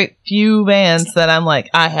are very few bands that I'm like,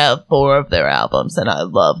 I have 4 of their albums and I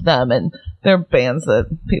love them, and they're bands that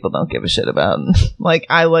people don't give a shit about. And, like,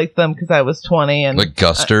 I like them because I was 20 and Like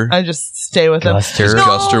Guster. I just stay with them. Guster. Is No,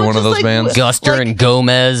 Guster one of just those like- bands? Guster like- and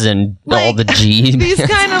Gomez and all like, the G. These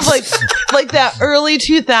kind of like that early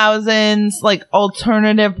 2000s like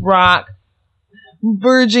alternative rock,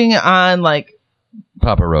 verging on like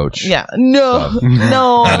Papa Roach. no.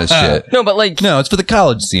 Kind of shit. No, but like, no, it's for the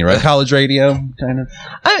college scene, right? College radio, kind of.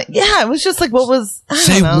 It was just like what was I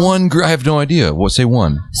Say don't know. one. I have no idea. What? Say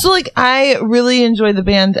one. So like I really enjoy the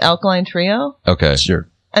band Alkaline Trio, Okay. Sure.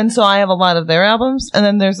 and so I have a lot of their albums. And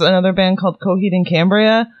then there's another band called Coheed and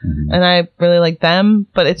Cambria, and I really like them.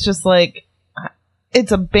 But it's just like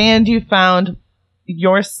it's a band you found At that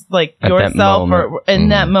yourself moment. or in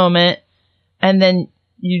that moment, and then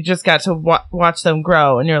you just got to watch them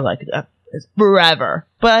grow, and you're like, it's forever.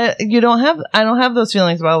 But I don't have those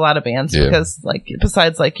feelings about a lot of bands Yeah. because like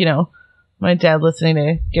besides like my dad listening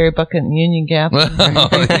to Gary Bucket and Union Gap.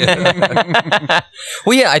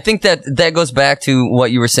 well, yeah, I think that goes back to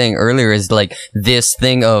what you were saying earlier is like this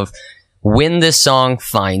thing of when this song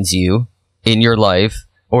finds you in your life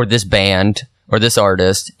or this band or this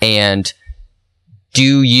artist, and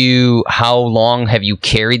how long have you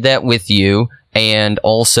carried that with you, and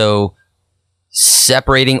also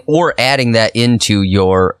separating or adding that into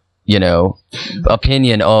your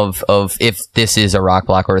opinion of if this is a rock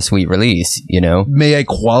block or a sweet release, May I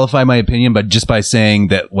qualify my opinion by saying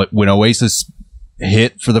that when Oasis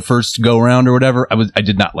hit for the first go round or whatever, I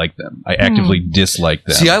did not like them. I actively disliked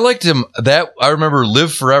them. See, I liked him. I remember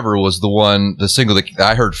 "Live Forever" was the single that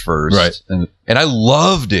I heard first, right, and I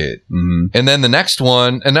loved it. Mm-hmm. And then the next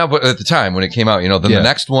one, and now but at the time when it came out, then the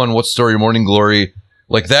next one, "What Story, Morning Glory,"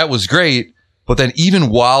 like that was great. But then even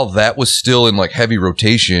while that was still in like heavy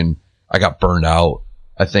rotation, I got burned out.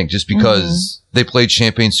 I think just because they played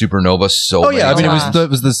Champagne Supernova so. Oh yeah, I mean times. it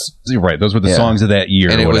was this. You're right. Those were the songs of that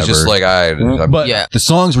year, and it or was just whatever. like But Yeah. the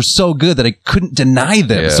songs were so good that I couldn't deny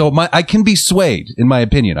them. Yeah. So I can be swayed, in my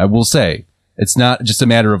opinion. I will say it's not just a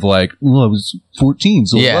matter of like, well, I was 14,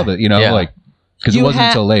 so I love it. Yeah. Like because it wasn't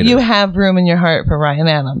until later. You have room in your heart for Ryan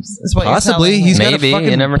Adams. Is what Possibly you're telling me. he's got Maybe, to you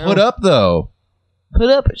fucking never know. put up though, Put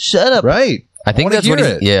up, shut up. right? I think wanna that's what hear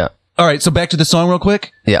it. yeah. All right, so back to the song real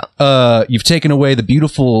quick. Yeah. You've taken away the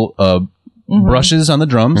beautiful brushes on the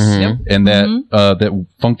drums and that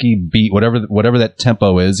funky beat, whatever that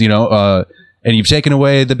tempo is, and you've taken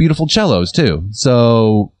away the beautiful cellos too.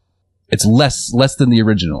 So it's less than the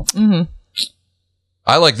original.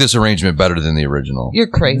 I like this arrangement better than the original. You're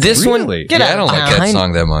crazy. This one, Really? Get Yeah, out I don't of like town. that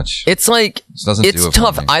song that much. it's like It doesn't it's do it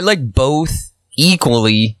tough. for me. I like both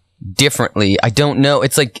equally, differently. I don't know.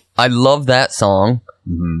 It's like I love that song,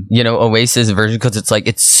 Oasis version, because it's like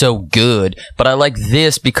it's so good. But I like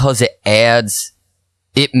this because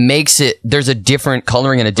it makes it. There's a different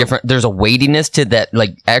coloring and there's a weightiness to that.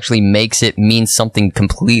 Like actually makes it mean something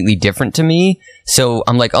completely different to me. So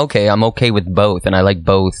I'm like, okay, I'm okay with both, and I like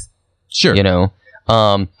both. Sure.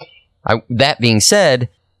 That being said,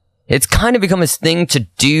 it's kind of become his thing to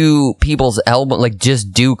do people's album, like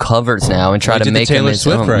just do covers now and try He to did the make them Taylor his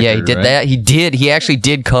Swift own. record, Yeah, he did right? that. He actually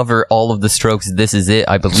did cover all of the Strokes' "This Is It,"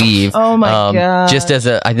 I believe. Oh my God. Just as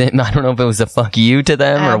I don't know if it was a fuck you to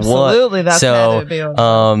them or what. Absolutely, that's so. had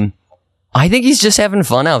to be I think he's just having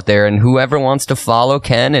fun out there, and whoever wants to follow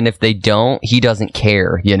can, and if they don't, he doesn't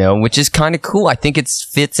care, which is kind of cool. I think it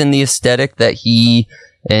fits in the aesthetic that he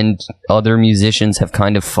and other musicians have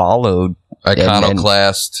kind of followed.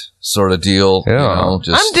 Iconoclast sort of deal. Yeah.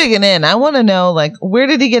 I'm digging in. I want to know, like, where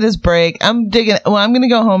did he get his break? I'm digging. Well, I'm going to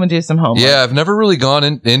go home and do some homework. Yeah, I've never really gone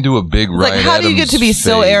into a big Ryan Like, how do you get Adams to be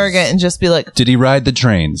so phase. arrogant and just be like, Did he ride the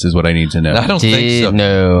trains? Is what I need to know. I don't think so.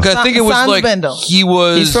 No. 'Cause I think it was Sans like Bendel. he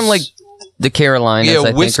was. He's from like the Carolinas, I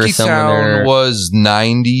think, Whiskey or somewhere Town there. was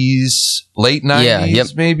 90s, late 90s, Yeah, yep,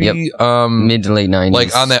 maybe. yep. Mid to late 90s.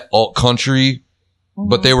 Like on that alt country,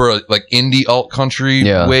 but they were like indie alt country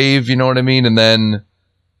Yeah. wave, you know what I mean? And then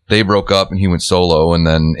they broke up and he went solo, and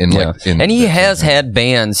then and he has had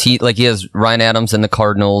bands. He has Ryan Adams and the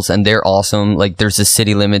Cardinals, and they're awesome. Like there's the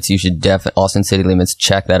City Limits. You should Austin City Limits,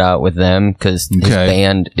 check that out with them because his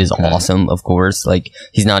band is awesome. Of course, like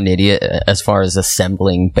he's not an idiot as far as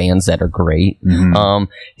assembling bands that are great.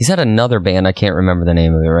 He's had another band. I can't remember the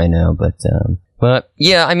name of it right now, but But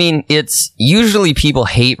yeah, I mean, it's usually people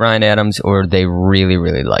hate Ryan Adams or they really,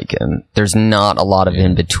 really like him. There's not a lot of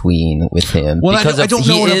in between with him. Well, I don't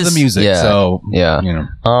know enough of the music, so yeah. You know.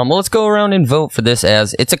 Well, let's go around and vote for this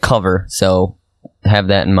as it's a cover, so have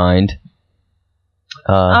that in mind.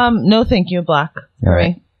 No, thank you, Black. All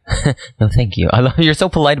right. No, thank you. I love you're so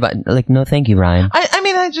polite about like. No, thank you, Ryan. I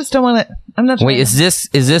mean, I just don't want to. I'm not. Wait, is this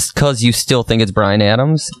because you still think it's Bryan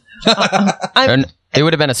Adams? It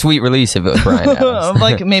would have been a sweet release if it was Bryan Adams.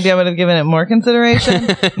 Like maybe I would have given it more consideration.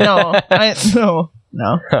 No. All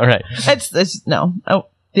right. It's no. Oh,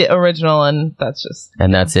 the original, and that's just.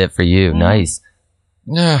 And that's it for you. Nice.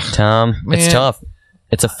 Yeah, Tom, man. It's tough.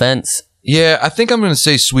 It's a fence. Yeah, I think I'm going to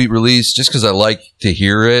say Sweet Release just because I like to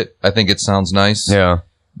hear it. I think it sounds nice. Yeah.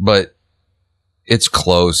 But it's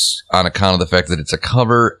close on account of the fact that it's a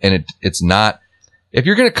cover and it's not. If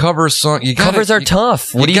you're going to cover a song, covers are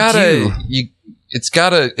tough. What do you do? It's got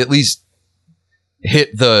to at least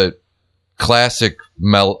hit the classic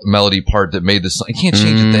melody part that made the song. You can't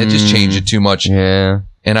change it. Just change it too much. Yeah.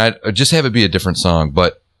 And I just have it be a different song,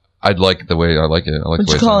 but I'd like the way I like it. I like Would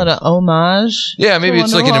the way you call it an homage? Yeah, maybe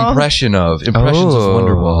it's like an impressions of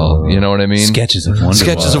Wonderwall. You know what I mean? Sketches of Wonderwall.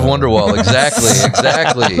 Sketches of Wonderwall.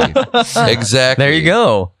 Exactly. There you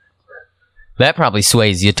go. That probably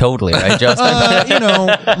sways you totally, right, Justin? You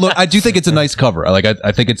know, look, I do think it's a nice cover.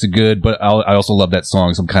 I think it's a good, but I also love that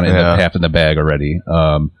song, so I'm kind of half in the bag already.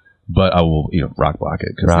 But I will, rock block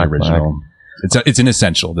it because the original. It's an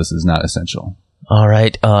essential. This is not essential. All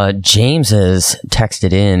right. James has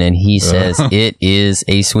texted in and he says it is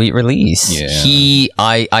a sweet release. Yeah.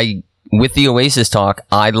 I with the Oasis talk,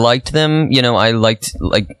 I liked them.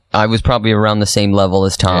 I was probably around the same level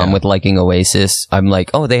as Tom with liking Oasis. I'm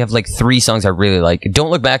like, oh, they have like 3 songs I really like. Don't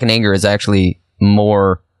Look Back in Anger is actually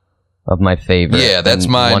more of my favorite. Yeah, that's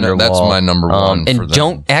my number one. And for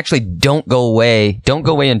them. Don't Go Away. Don't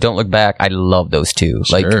Go Away and Don't Look Back. I love those two.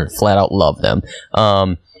 Sure. Like flat out love them.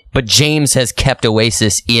 But James has kept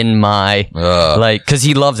Oasis in my, because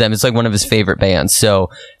he loves them. It's like one of his favorite bands. So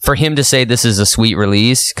for him to say this is a sweet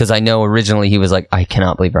release, because I know originally he was like, I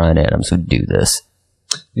cannot believe Bryan Adams would do this.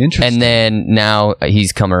 Interesting. And then now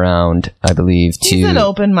he's come around, I believe, to... He's an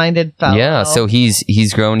open-minded fellow. Yeah, so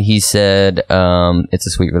he's grown. He said it's a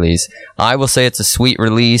sweet release. I will say it's a sweet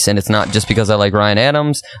release, and it's not just because I like Bryan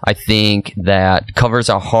Adams. I think that covers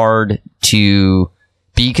are hard to...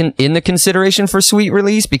 be in the consideration for sweet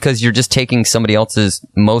release because you're just taking somebody else's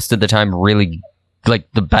most of the time really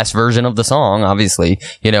like the best version of the song, obviously,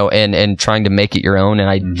 and trying to make it your own. And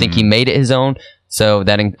I think he made it his own. So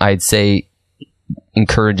that I'd say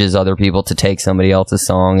encourages other people to take somebody else's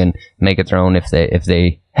song and make it their own if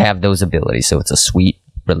they have those abilities. So it's a sweet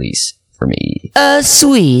release for me. A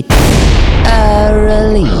sweet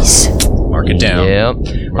release. Mark it down. Yep.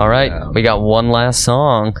 All right. We got one last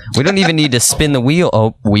song. We don't even need to spin the wheel.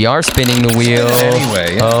 Oh, we are spinning the wheel.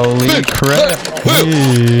 Anyway. Holy crap.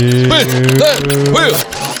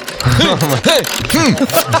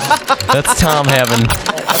 That's Tom having.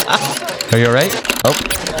 Are you all right?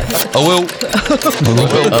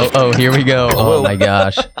 Oh, here we go. Oh my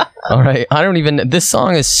gosh. All right. This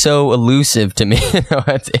song is so elusive to me.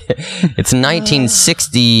 It's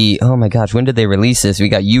 1960. Oh my gosh. When did they release this? We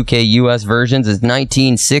got UK, US versions. It's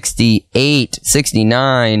 1968,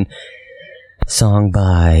 69. Song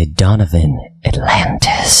by Donovan,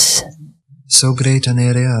 Atlantis. So great an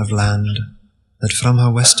area of land that from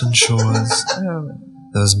her western shores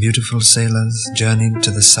those beautiful sailors journeyed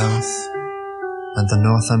to the south and the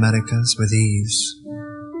North Americas with ease,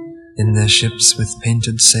 in their ships with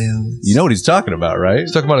painted sails. You know what he's talking about, right?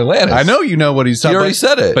 He's talking about Atlantis. I know you know what he's talking about. He already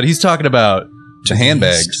said it. But he's talking about the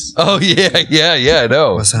handbags. Oh, yeah, I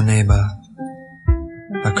know. Was her neighbor,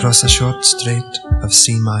 across a short strait of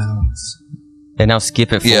sea miles. And now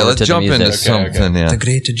skip it forward let's to jump the music. into something, The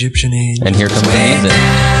great Egyptian age. And here comes the music.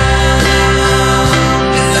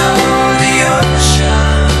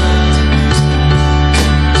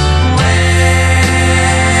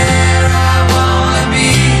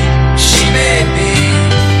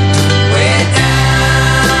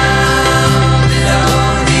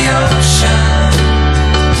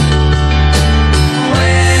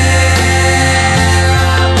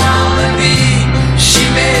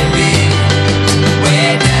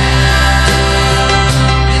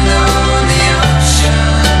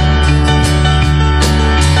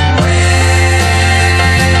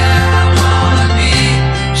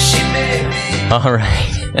 All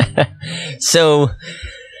right. So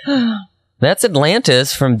that's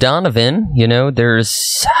Atlantis from Donovan.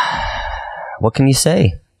 There's what can you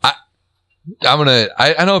say?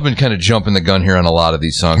 I know I've been kind of jumping the gun here on a lot of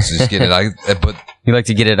these songs. Just get it. But You like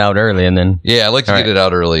to get it out early and then. yeah, I like to get it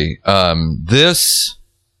out early. This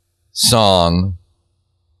song,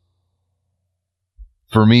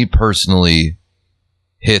 for me personally,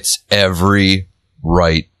 hits every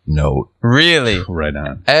right note. Really? Right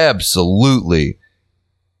on. Absolutely.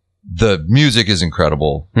 The music is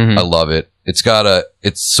incredible. Mhm. I love it. It's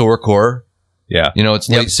sorecore. Yeah. You know, it's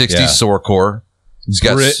late 60s Yeah. sorecore. It's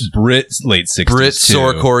got Brit late 60s. Brit too.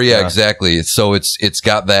 sorecore. Yeah, exactly. So it's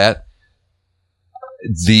got that.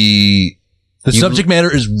 The subject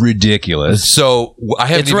matter is ridiculous. So I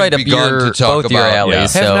haven't It's even right up begun your- to talk both your about. alleys,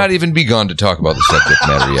 I have so- not even begun to talk about the subject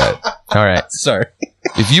matter yet. All right. Sorry.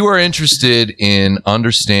 If you are interested in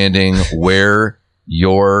understanding where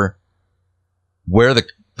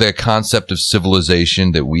the concept of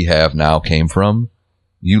civilization that we have now came from,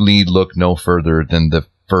 you need look no further than the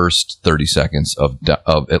first 30 seconds of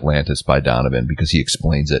Atlantis by Donovan, because he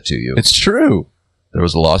explains it to you. It's true. There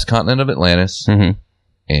was a lost continent of Atlantis, Mhm.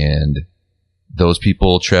 and those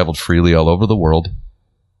people traveled freely all over the world.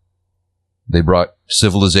 They brought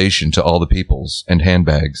civilization to all the peoples and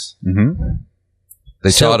handbags. Mm-hmm.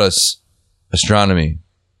 They So- taught us astronomy,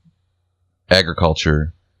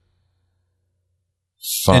 agriculture,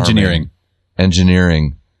 farming,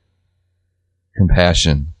 engineering,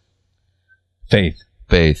 compassion,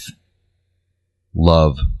 faith,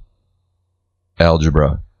 love,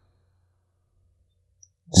 algebra,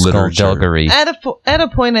 literature. Skullduggery. At a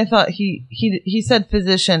point, I thought he said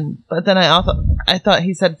physician, but then I thought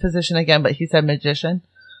he said physician again, but he said magician.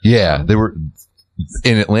 Yeah, they were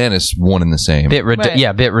in Atlantis, one and the same. Bit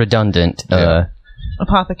redundant. Yeah.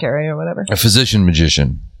 Apothecary or whatever. A physician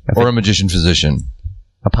magician, or a magician physician.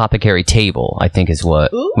 Apothecary table, I think, is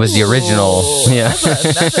what was the original. Yeah.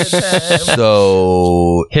 That's a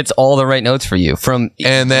So Hits all the right notes for you. Then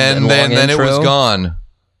then it was gone.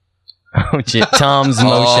 Oh, shit. Tom's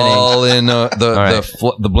motioning. All in right.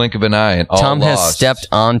 the blink of an eye. And all Tom has lost. stepped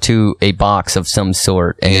onto a box of some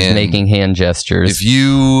sort and is And making hand gestures. If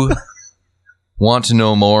you want to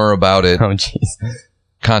know more about it, Oh, jeez.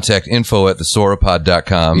 contact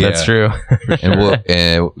info@thesauropod.com. Yeah. That's true. And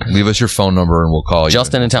we'll leave us your phone number and we'll call you.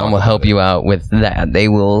 Justin and Tom will help you out with that. They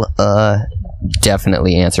will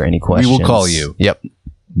definitely answer any questions. will call you. Yep.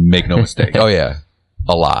 Make no mistake. Oh yeah,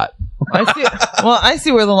 a lot. I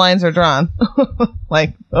see where the lines are drawn.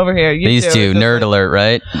 Like over here. You These two, nerd alert,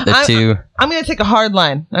 right? The two. I'm going to take a hard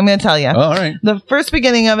line. I'm going to tell you. All right. The first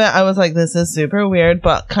beginning of it, I was like, this is super weird,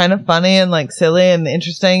 but kind of funny and like silly and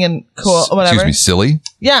interesting and cool, whatever. Excuse me, silly.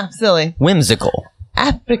 Yeah, silly. Whimsical.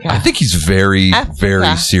 Africa. I think he's very, Africa.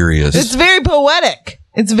 very serious. It's very poetic.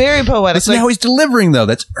 It's very poetic. Listen to how he's delivering, though.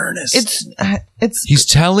 That's earnest. It's. He's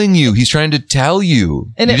telling you. He's trying to tell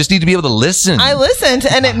you. And you it- just need to be able to listen. I listened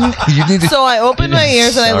and it. You need to- So I opened my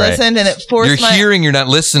ears and I All right. listened and it forced You're my. hearing. You're not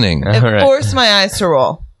listening. It All right. forced my eyes to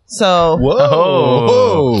roll. So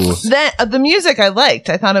Whoa. the music I liked.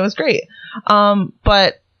 I thought it was great.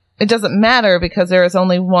 But it doesn't matter because there is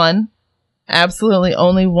only absolutely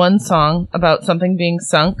only one song about something being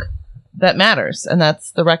sunk that matters, and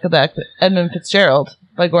that's the Wreck of the Edmund Fitzgerald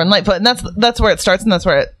by Gordon Lightfoot, and that's where it starts and that's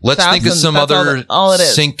where it Let's stops, think of and some that's other all it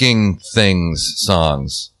is. sinking things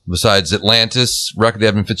songs besides Atlantis, Wreck of the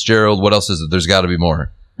Edmund Fitzgerald. What else is it? There's got to be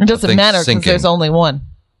more. It doesn't Things matter because sinking. there's only one.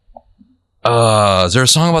 Is there a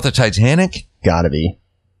song about the Titanic? Gotta be.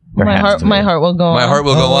 My heart will go on. My heart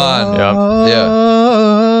will go on. Yeah.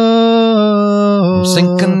 I'm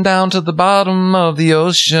sinking down to the bottom of the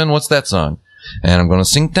ocean. What's that song? And I'm gonna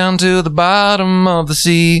sink down to the bottom of the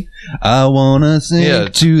sea. I wanna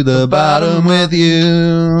sink to the bottom with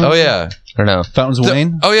you. Oh yeah. I don't know. Fountains of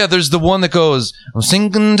Wayne. Oh yeah, there's the one that goes, I'm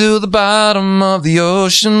sinking to the bottom of the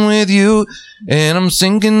ocean with you, and I'm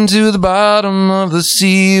sinking to the bottom of the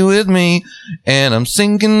sea with me, and I'm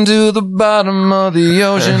sinking to the bottom of the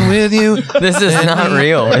ocean with you. This is not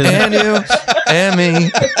real. Is And it? you and me.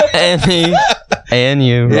 And me. And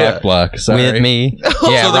you. Rock block. Sorry. With me. Yeah,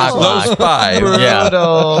 So rock there's those block. five. Yeah.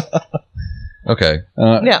 Brutal. Okay.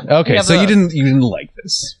 Yeah. Okay. Yeah, So but- you didn't like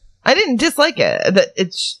this. I didn't dislike it.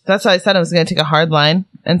 That's why I said I was going to take a hard line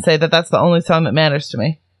and say that that's the only song that matters to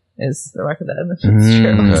me is the Wreck of the Edmund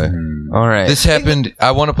Fitzgerald. Okay. All right. This happened.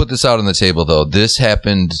 I want to put this out on the table, though. This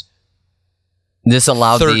happened This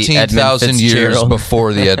allowed the 13,000 Edmund years Fitzgerald.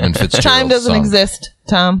 before the Edmund Fitzgerald Time doesn't song. exist,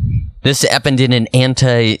 Tom. This happened in an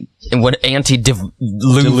antediluvian.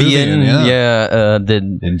 Diluvian, yeah.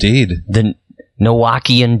 Indeed. The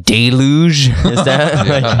Noachian deluge. Is that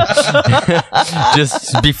like,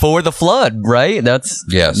 just before the flood? Right. That's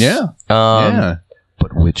Yes. Yeah. um, Yeah.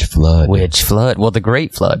 But which flood? Which flood? Well, the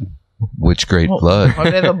Great Flood. Which great blood? Are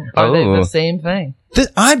they the same thing?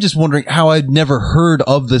 I'm just wondering how I'd never heard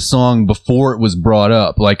of this song before it was brought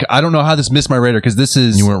up. Like, I don't know how this missed my radar because this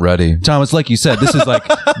is... You weren't ready. Thomas, like you said, this is like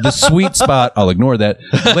the sweet spot. I'll ignore that.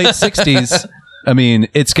 Late 60s. I mean,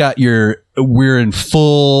 it's got we're in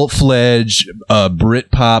full-fledged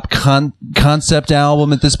Britpop concept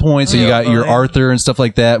album at this point. So you got your Arthur and stuff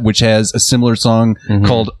like that, which has a similar song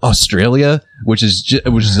called Australia, which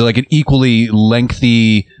is like an equally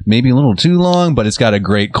lengthy, maybe a little too long, but it's got a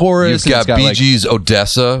great chorus. You've got Bee Gees'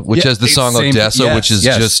 Odessa, which has the song Odessa, which is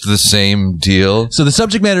just the same deal. So the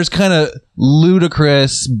subject matter is kind of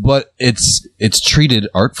ludicrous, but it's treated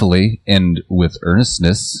artfully and with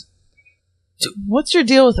earnestness. What's your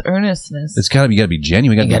deal with earnestness? You got to be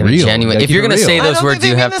genuine. You got to be real. Genuine. If you're going to say those words,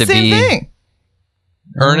 you have to be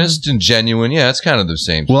earnest and genuine. Yeah, it's kind of the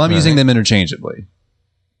same. Well, I'm using them interchangeably.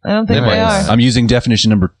 I don't think they are. I'm using definition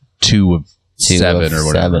number 2 of 7 or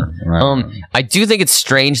whatever. I do think it's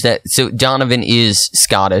strange that Donovan is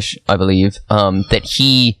Scottish, I believe.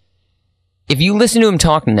 That if you listen to him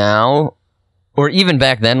talk now, or even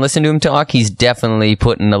back then, listen to him talk, he's definitely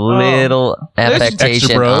putting a little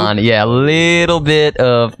affectation on. Yeah, a little bit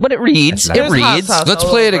of... But it reads. It reads. Let's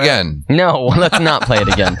play it again. No, let's not play it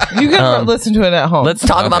again. You can listen to it at home. Let's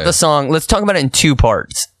talk about the song. Let's talk about it in 2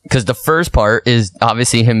 parts. Because the first part is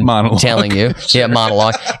obviously him telling you. Yeah,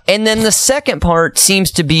 monologue. And then the second part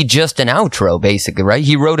seems to be just an outro, basically, right?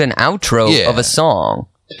 He wrote an outro of a song.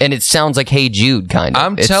 And it sounds like Hey Jude, kind of.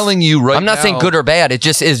 I'm telling you right now. I'm not saying good or bad. It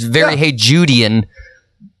just is very Hey Judean.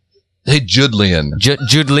 Hey Judelian.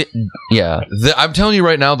 Yeah. I'm telling you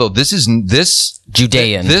right now, though, this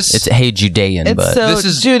Judean. It's Hey Judean. It's but so this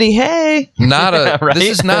is Judy, hey. Not a. Right?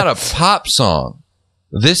 This is not a pop song.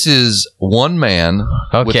 This is one man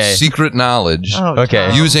with secret knowledge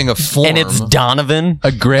using a form. And it's Donovan?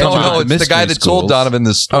 A graduate of it's the guy that told Donovan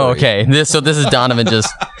this story. Oh, okay. This is Donovan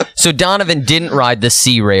just... So Donovan didn't ride the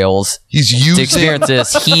C rails. He's using... To experience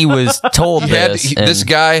this, he was told this. This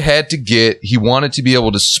guy had to he wanted to be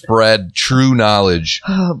able to spread true knowledge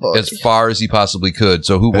as far as he possibly could.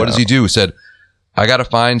 So what does he do? He said, I got to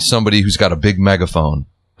find somebody who's got a big megaphone.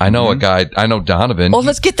 I know a guy. I know Donovan. Oh,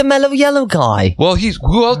 let's get the mellow yellow guy. Well,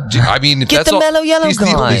 I mean, get the mellow yellow he's guy.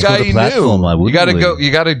 The only guy he knew. You gotta go.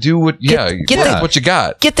 You gotta do what. What you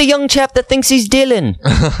got. Get the young chap that thinks he's Dylan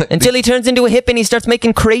until he turns into a hippie and he starts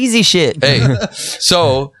making crazy shit. Hey,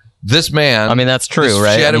 so this man. I mean, that's true,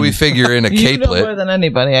 right? Shadowy figure in a capelet. You know more than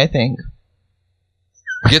anybody, I think.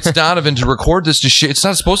 Gets Donovan to record this to shit. It's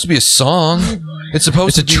not supposed to be a song. It's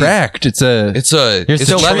supposed to be a tract. It's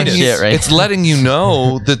letting you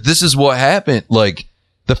know that this is what happened. Like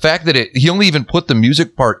the fact that he only even put the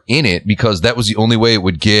music part in it because that was the only way it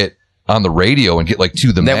would get on the radio and get like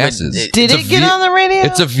to the masses. Did it get on the radio?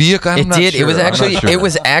 It's a vehicle. It did. Sure. It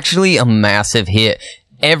was actually a massive hit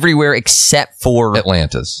everywhere except for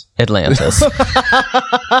Atlantis. They were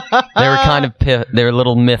they were a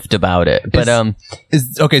little miffed about it. But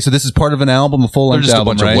okay, so this is part of an album, a full-length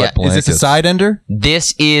album, right? Is this a side ender?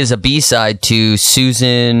 This is a B-side to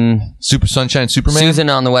Susan Super Sunshine Superman. Susan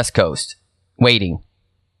on the West Coast Waiting.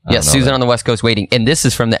 Yes, Susan on the West Coast Waiting. And this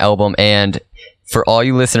is from the album, and for all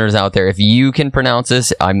you listeners out there, if you can pronounce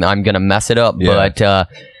this, I'm going to mess it up, but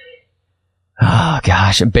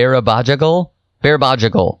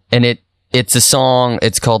Barabajagal, and it's a song.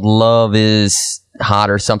 It's called "Love Is Hot"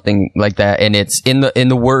 or something like that, and it's in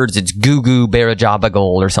the words. It's "Goo Goo Barajabagal"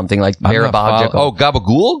 or something like Barabajagal. Oh,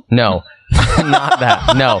 Gabagool? No, not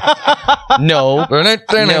that. No.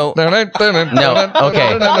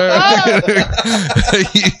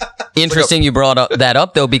 Okay. Interesting you brought that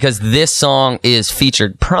up though, because this song is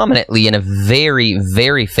featured prominently in a very,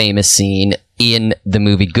 very famous scene in the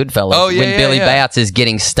movie Goodfellas when Billy Batts is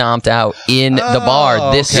getting stomped out in the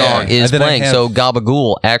bar. This song is playing. So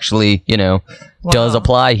Gabagool actually, does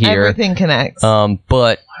apply here. Everything connects.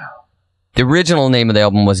 But the original name of the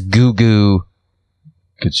album was Goo Goo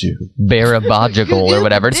Barabajagal or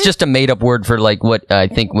whatever. It's just a made up word for like what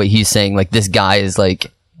he's saying. Like this guy is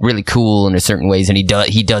like really cool in a certain ways, and he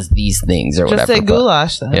does these things or whatever. Just say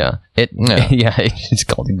goulash then. Yeah, it's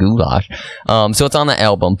called a goulash. So it's on the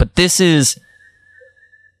album, but this is,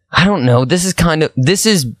 I don't know. This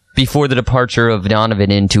is before the departure of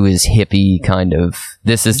Donovan into his hippie kind of.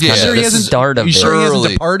 This is kind of the start of it. You sure he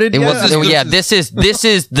hasn't departed yet? This is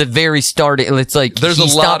the very start. It's like he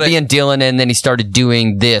stopped being Dylan and then he started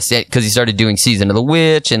doing this because he started doing Season of the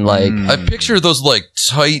Witch and like. I picture those like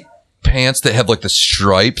tight pants that have like the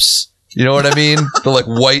stripes. You know what I mean? The like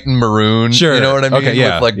white and maroon. Sure. You know what I mean? Okay,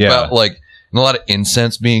 yeah. With, like and a lot of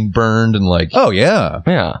incense being burned and like Oh yeah,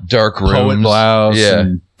 Yeah. dark rooms. poet blouse, Yeah.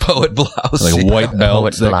 and Poet blouse. like white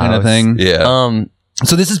belts, that kind of blouse. thing. Yeah.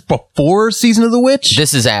 So this is before Season of the Witch.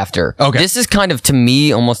 This is after. Okay. This is kind of, to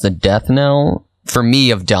me, almost a death knell for me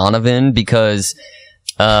of Donovan because,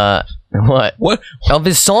 what? What? Of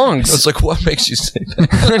his songs. It's like, what makes you say that?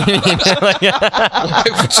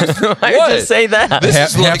 Why would you say that? This half,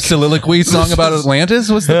 is like- half soliloquy song about Atlantis.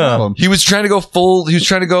 What's the problem? He was trying to go full. He was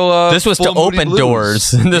trying to go. This was to full Moody open Blues.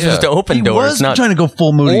 doors. This was to open He doors. was Not. trying to go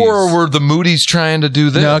full Moody's. Or were the Moody's trying to do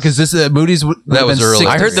this? no, because this Moody's would That have was been early. 6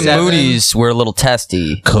 I to heard the 7. Moody's were a little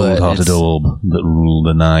testy. but Cold-hearted it's- orb that ruled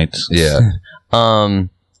the night. Yeah.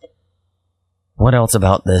 What else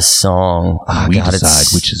about this song? Oh, we God, decide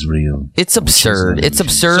it's, which is real. it's absurd. an It's illusion.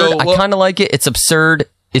 absurd. So, I well- kind of like it. It's absurd.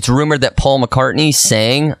 It's rumored that Paul McCartney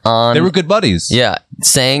sang on. They were good buddies. Yeah,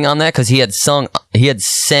 sang on that because he had sung. He had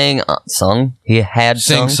sung. He had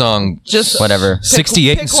Sing sung. song. Just Whatever.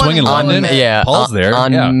 68 pick swinging one London. element. Yeah, Paul's there.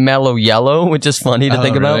 on yeah. Mellow Yellow, which is funny to Oh,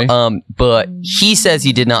 think really? about. But he says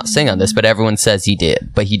he did not sing on this, but everyone says he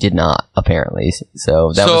did, but he did not apparently.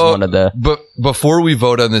 So that was one of the. But before we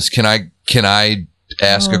vote on this, can I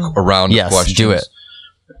ask a round Yes, of questions? do it.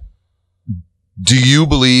 Do you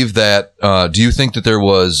believe that? Do you think that there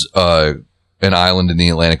was an island in the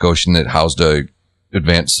Atlantic Ocean that housed a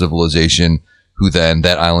advanced civilization? Who then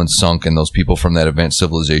that island sunk, and those people from that advanced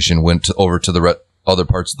civilization went over to the other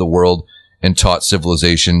parts of the world and taught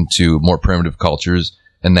civilization to more primitive cultures,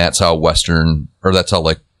 and that's how that's how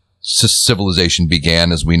like civilization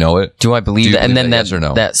began as we know it. Do I believe Do you that? And believe then that, yes or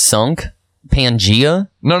no? that sunk Pangea.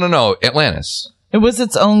 No, Atlantis. It was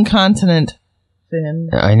its own continent. Finn.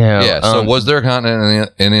 I know. Yeah. So was there a continent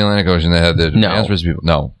in the Atlantic Ocean that had the No. advanced race people?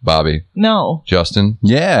 No. Bobby, No. Justin.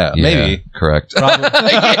 Yeah, maybe. Yeah, correct.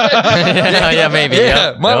 yeah, maybe.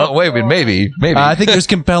 Yeah, Yep. wait, maybe. I think there's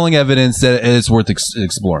compelling evidence that it's worth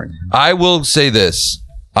exploring. I will say this.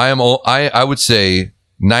 I would say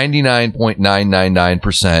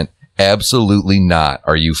 99.999% absolutely not.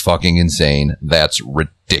 Are you fucking insane? That's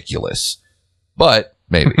ridiculous. But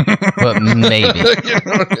maybe. But maybe.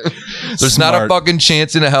 There's not a Smart. fucking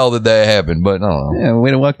chance in hell that happened, but I don't know. Yeah,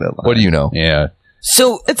 way to walk that line. What do you know? Yeah.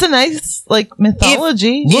 So It's a nice like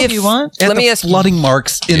mythology if you want. Let me ask you. flooding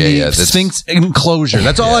marks in Yeah, the yeah, that's- Sphinx enclosure.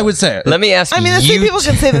 That's all I would say. Let me ask I mean, the you. same people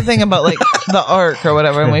can say the thing about like the Ark or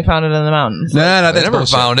whatever, and we found it in the mountains. No, They that's never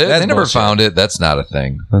bullshit. found it. That's They never bullshit. found it. That's not a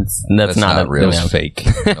thing. That's not, not a real. yeah. Fake.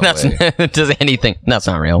 No That's way. does anything. That's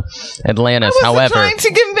not real. Atlantis, I wasn't however, trying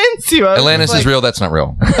to convince you. I was Atlantis just is like, real. That's not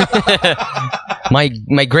real.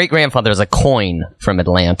 my great grandfather has a coin from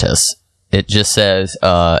Atlantis. It just says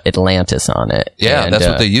Atlantis on it. Yeah, And, that's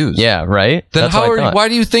what they use. Yeah, right. Then That's what I thought. why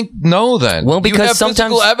do you think no? Then Well, you because have sometimes-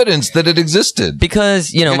 physical evidence that it existed.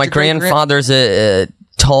 Because you know Get my your great-grand- grandfather's a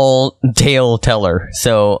tall tale teller,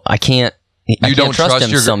 so I can't. I You can't don't trust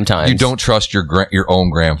him your sometimes. You don't trust your own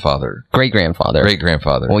grandfather, Great grandfather. great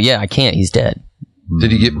grandfather. Well, yeah, I can't. He's dead.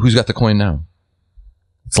 Did he get? Who's got the coin now?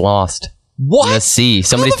 It's lost. What? In the sea.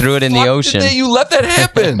 Somebody threw it in the Fuck ocean. did you let that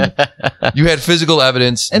happen. You had physical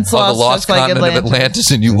evidence It's of lost the lost just like continent of Atlantis.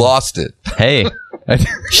 Atlantis, and you lost it. Hey,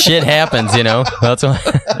 shit happens, you know. That's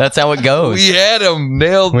how it goes. We had him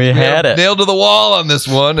nailed. We had it. nailed to the wall on this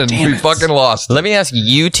one, and we fucking lost. Let me ask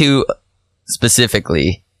you two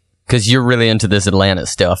specifically, because you're really into this Atlanta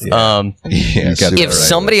stuff. Yeah, If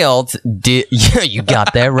somebody else did, yeah, you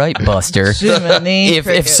got that right, Buster. Jiminy if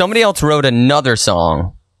crickets. somebody else wrote another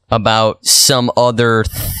song about some other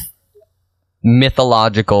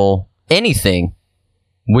mythological anything,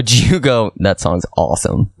 would you go, that song's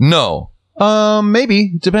awesome? no.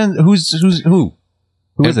 Maybe depends. Who is it? Well,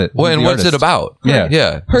 Who's and the what's it artist? about? Yeah.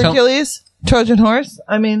 yeah. Hercules, Trojan horse.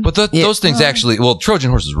 I mean, But those things actually. Well, Trojan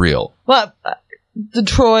horse is real. well, the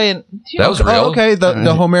Troy and That was real. Oh, okay,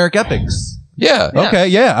 the Homeric epics. Yeah. Okay,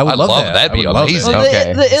 yeah, I would I'd love love that. that'd be I would love amazing. that. Well,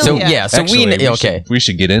 Okay. the So Iliad. yeah, so Actually, okay. we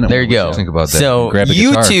should get in. There you go. Think about that. So Grab a you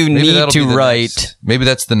guitar. two Maybe need that'll be to the write. next- Maybe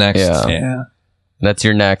that's the next. Yeah. Yeah. That's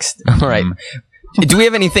your next. All right. Do we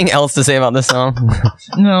have anything else to say about this song?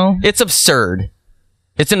 No. It's absurd.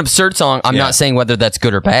 It's an absurd song. I'm Yeah. not saying whether that's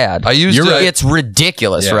good or bad. I used You're to- right. It's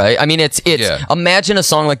ridiculous, Yeah. right? I mean, it's. Yeah. Imagine a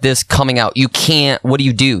song like this coming out. You can't. What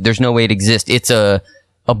do? There's no way it exists. It's a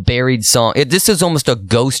buried song. This is almost a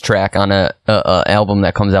ghost track on a album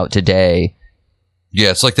that comes out today. Yeah,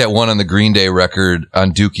 it's like that one on the Green Day record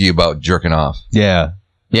on Dookie about jerking off. Yeah.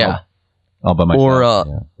 Yeah. All by myself.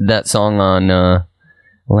 Or that song on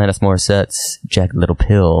Alanis Morissette's Jagged Little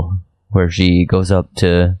Pill, where she goes up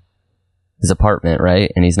to his apartment, right?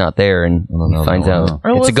 And he's not there, and know he finds that out. one.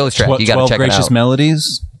 Or It's was a ghost track. You got to 12 check it Gracious out.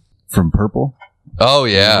 Melodies from Purple. Oh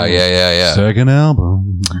yeah. Second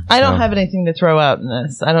album. I don't have anything to throw out in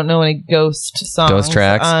this. I don't know any ghost songs Ghost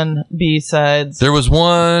tracks? on B-sides. There was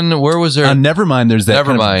one. Where was there? Nevermind. There's that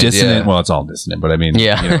kind of Nevermind, dissonant. yeah. Well, it's all dissonant, but I mean,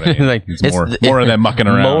 Yeah. you know what I mean? Like, it's it's- more of that mucking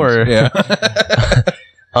around. more. Yeah.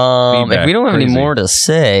 If Feedback, we don't have any crazy. more to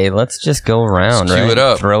say, let's just go around, Let's cue right? it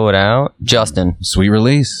up. Throw it out. Justin. Sweet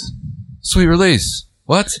release. Sweet release.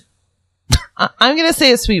 What? I'm going to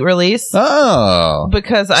say a sweet release Oh.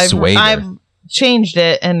 because Swader. I've changed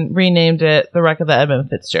it and renamed it The Wreck of the Edmund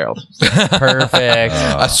Fitzgerald. Perfect.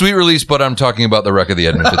 A sweet release, but I'm talking about the wreck of the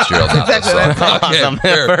Edmund Fitzgerald. not this Exactly. song. Okay, Awesome.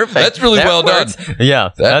 fair. Perfect. That's really That well works. done.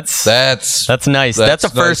 Yeah, that's That's nice. That's the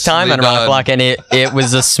first time nicely on Rock done. Block, and it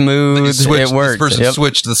was a smooth. Switched, It worked. This person Yep.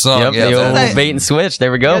 switched the song. Yep, Yeah, the old that's- bait and switch.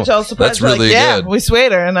 There we go. Which I was surprised. That's Like, really yeah, good. we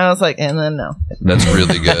swayed her. And I was like, and then no. that's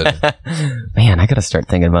really good. Man, I gotta start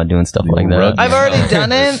thinking about doing stuff like that. rug- I've already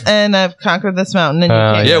done it and I've conquered this mountain and you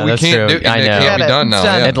can't. Yeah, we that's can't true. do it. I It know. can't be Got it. done now. It's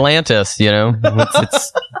done. Yeah. Atlantis, you know,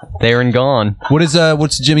 it's there and gone.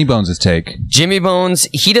 What's Jimmy Bones' take? Jimmy Bones,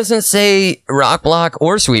 he doesn't say Rock Block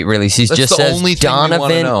or Sweet Release. He That's just the says only thing we wanna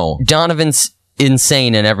Donovan. know. Donovan's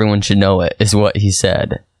insane, and everyone should know it. Is what he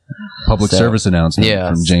said. Public So, service announcement Yeah,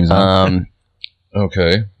 from James.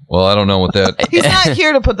 Okay. Well, I don't know what that. He's not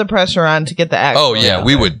here to put the pressure on to get the act. Oh yeah,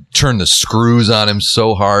 we would turn the screws on him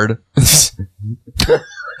so hard.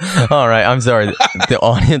 All right, I'm sorry, the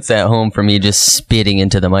audience at home for me just spitting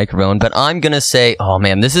into the microphone, but I'm gonna say, oh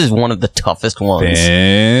man, this is one of the toughest ones.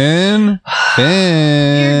 Ben.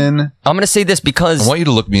 I'm gonna say this I because want you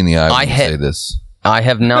to look me in the eye when I you had- say this. I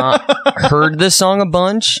have not heard this song a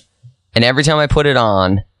bunch, and every time I put it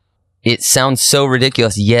on, it sounds so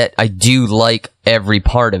ridiculous, yet I do like every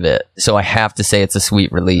part of it. So I have to say it's a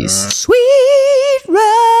sweet release. Sweet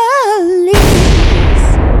release.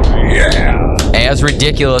 As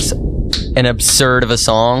ridiculous and absurd of a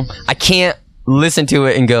song, I can't listen to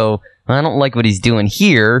it and go, I don't like what he's doing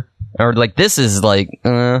here. Or like, this is like,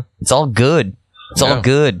 it's all good. It's all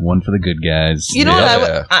good. One for the good guys. You know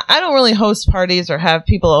Yeah. what? I don't really host parties or have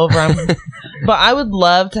people over, but I would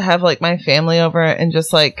love to have like my family over and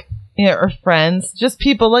just like, you know, or friends, just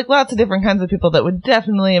people, like lots of different kinds of people that would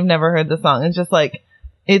definitely have never heard the song. And just like,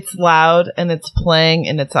 it's loud and it's playing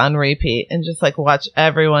and it's on repeat and just like watch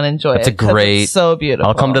everyone enjoy That's it. a great- 'cause it's so beautiful.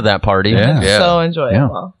 I'll come to that party. Yeah. It's so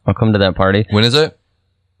enjoyable. I'll come to that party. When is it?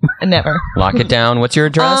 Never. Lock it down. What's your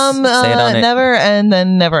address? Say it on it. Never and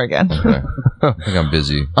then never again. Okay. I think I'm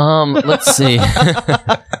busy. Let's see.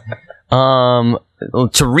 To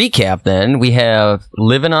recap, then we have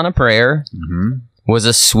 "Living on a Prayer" was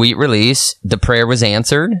a sweet release. The prayer was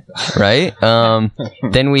answered, right?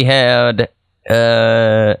 Then we had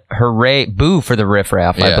 "Hooray, Boo" for the Riff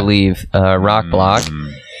Raff, I Yeah. believe. Rock Block.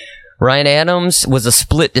 Ryan Adams was a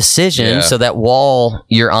split decision, Yeah. so that wall,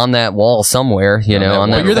 you're on that wall somewhere, you know, that on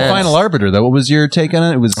wall. that. You're the fence. final arbiter, though. What was your take on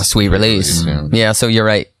it? It was A sweet release. Yeah. Yeah, so you're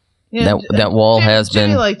right. Yeah, That wall has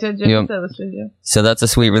Jimmy been. liked it. Jimmy Yep. said it was for you. So that's a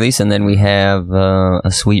sweet release, and then we have a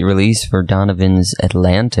sweet release for Donovan's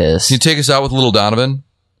Atlantis. Can you take us out with Little Donovan?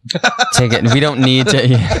 Take it. We don't need to.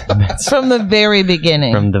 Yeah, that's From the very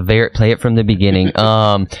beginning. from the play it from the beginning.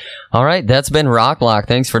 All right, that's been Rock Block.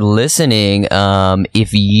 Thanks for listening.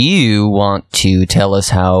 If you want to tell us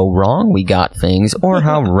how wrong we got things or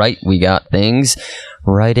how right we got things,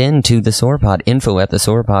 write into the Sauropod,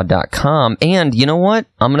 info@theSauropod.com. And you know what?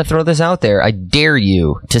 I'm going to throw this out there. I dare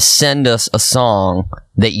you to send us a song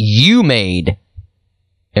that you made,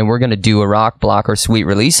 and we're going to do a Rock Block or sweet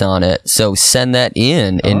release on it. So send that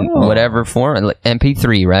in whatever form, like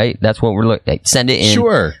MP3, right? That's what we're looking at. Send it in.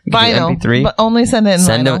 sure. You can do Vinyl. MP3. But only send it in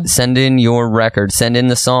vinyl. Send in your record, send in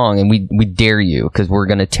the song, and we dare you, because we're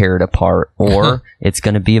going to tear it apart, or it's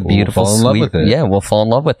going to be a beautiful, fall in love sweet, with it. yeah, we'll fall in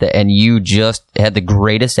love with it. And you just had the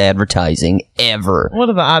greatest advertising ever. What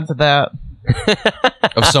are the odds of that?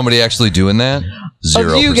 Of somebody actually doing that?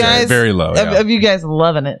 0%. Of you guys, Very low, yeah. Of you guys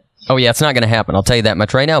loving it. Oh yeah, it's not going to happen. I'll tell you that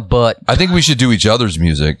much right now. But I think we should do each other's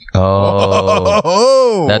music.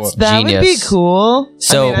 Oh, that's That genius. would be cool.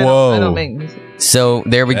 So- I Whoa. don't make music. So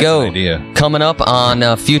there we That's go. an idea. Coming up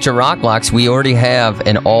on future Rock Blocks, we already have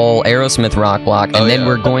an all Aerosmith Rock Block, and Oh, then yeah.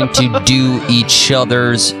 we're going to do each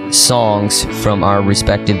other's songs from our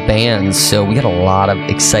respective bands. So we got a lot of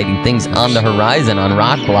exciting things on the horizon on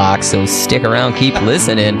Rock Block. So stick around, keep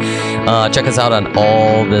listening. Check us out on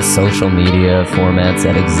all the social media formats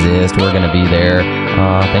that exist. We're going to be there.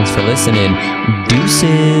 Thanks for listening.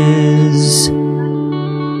 Deuces.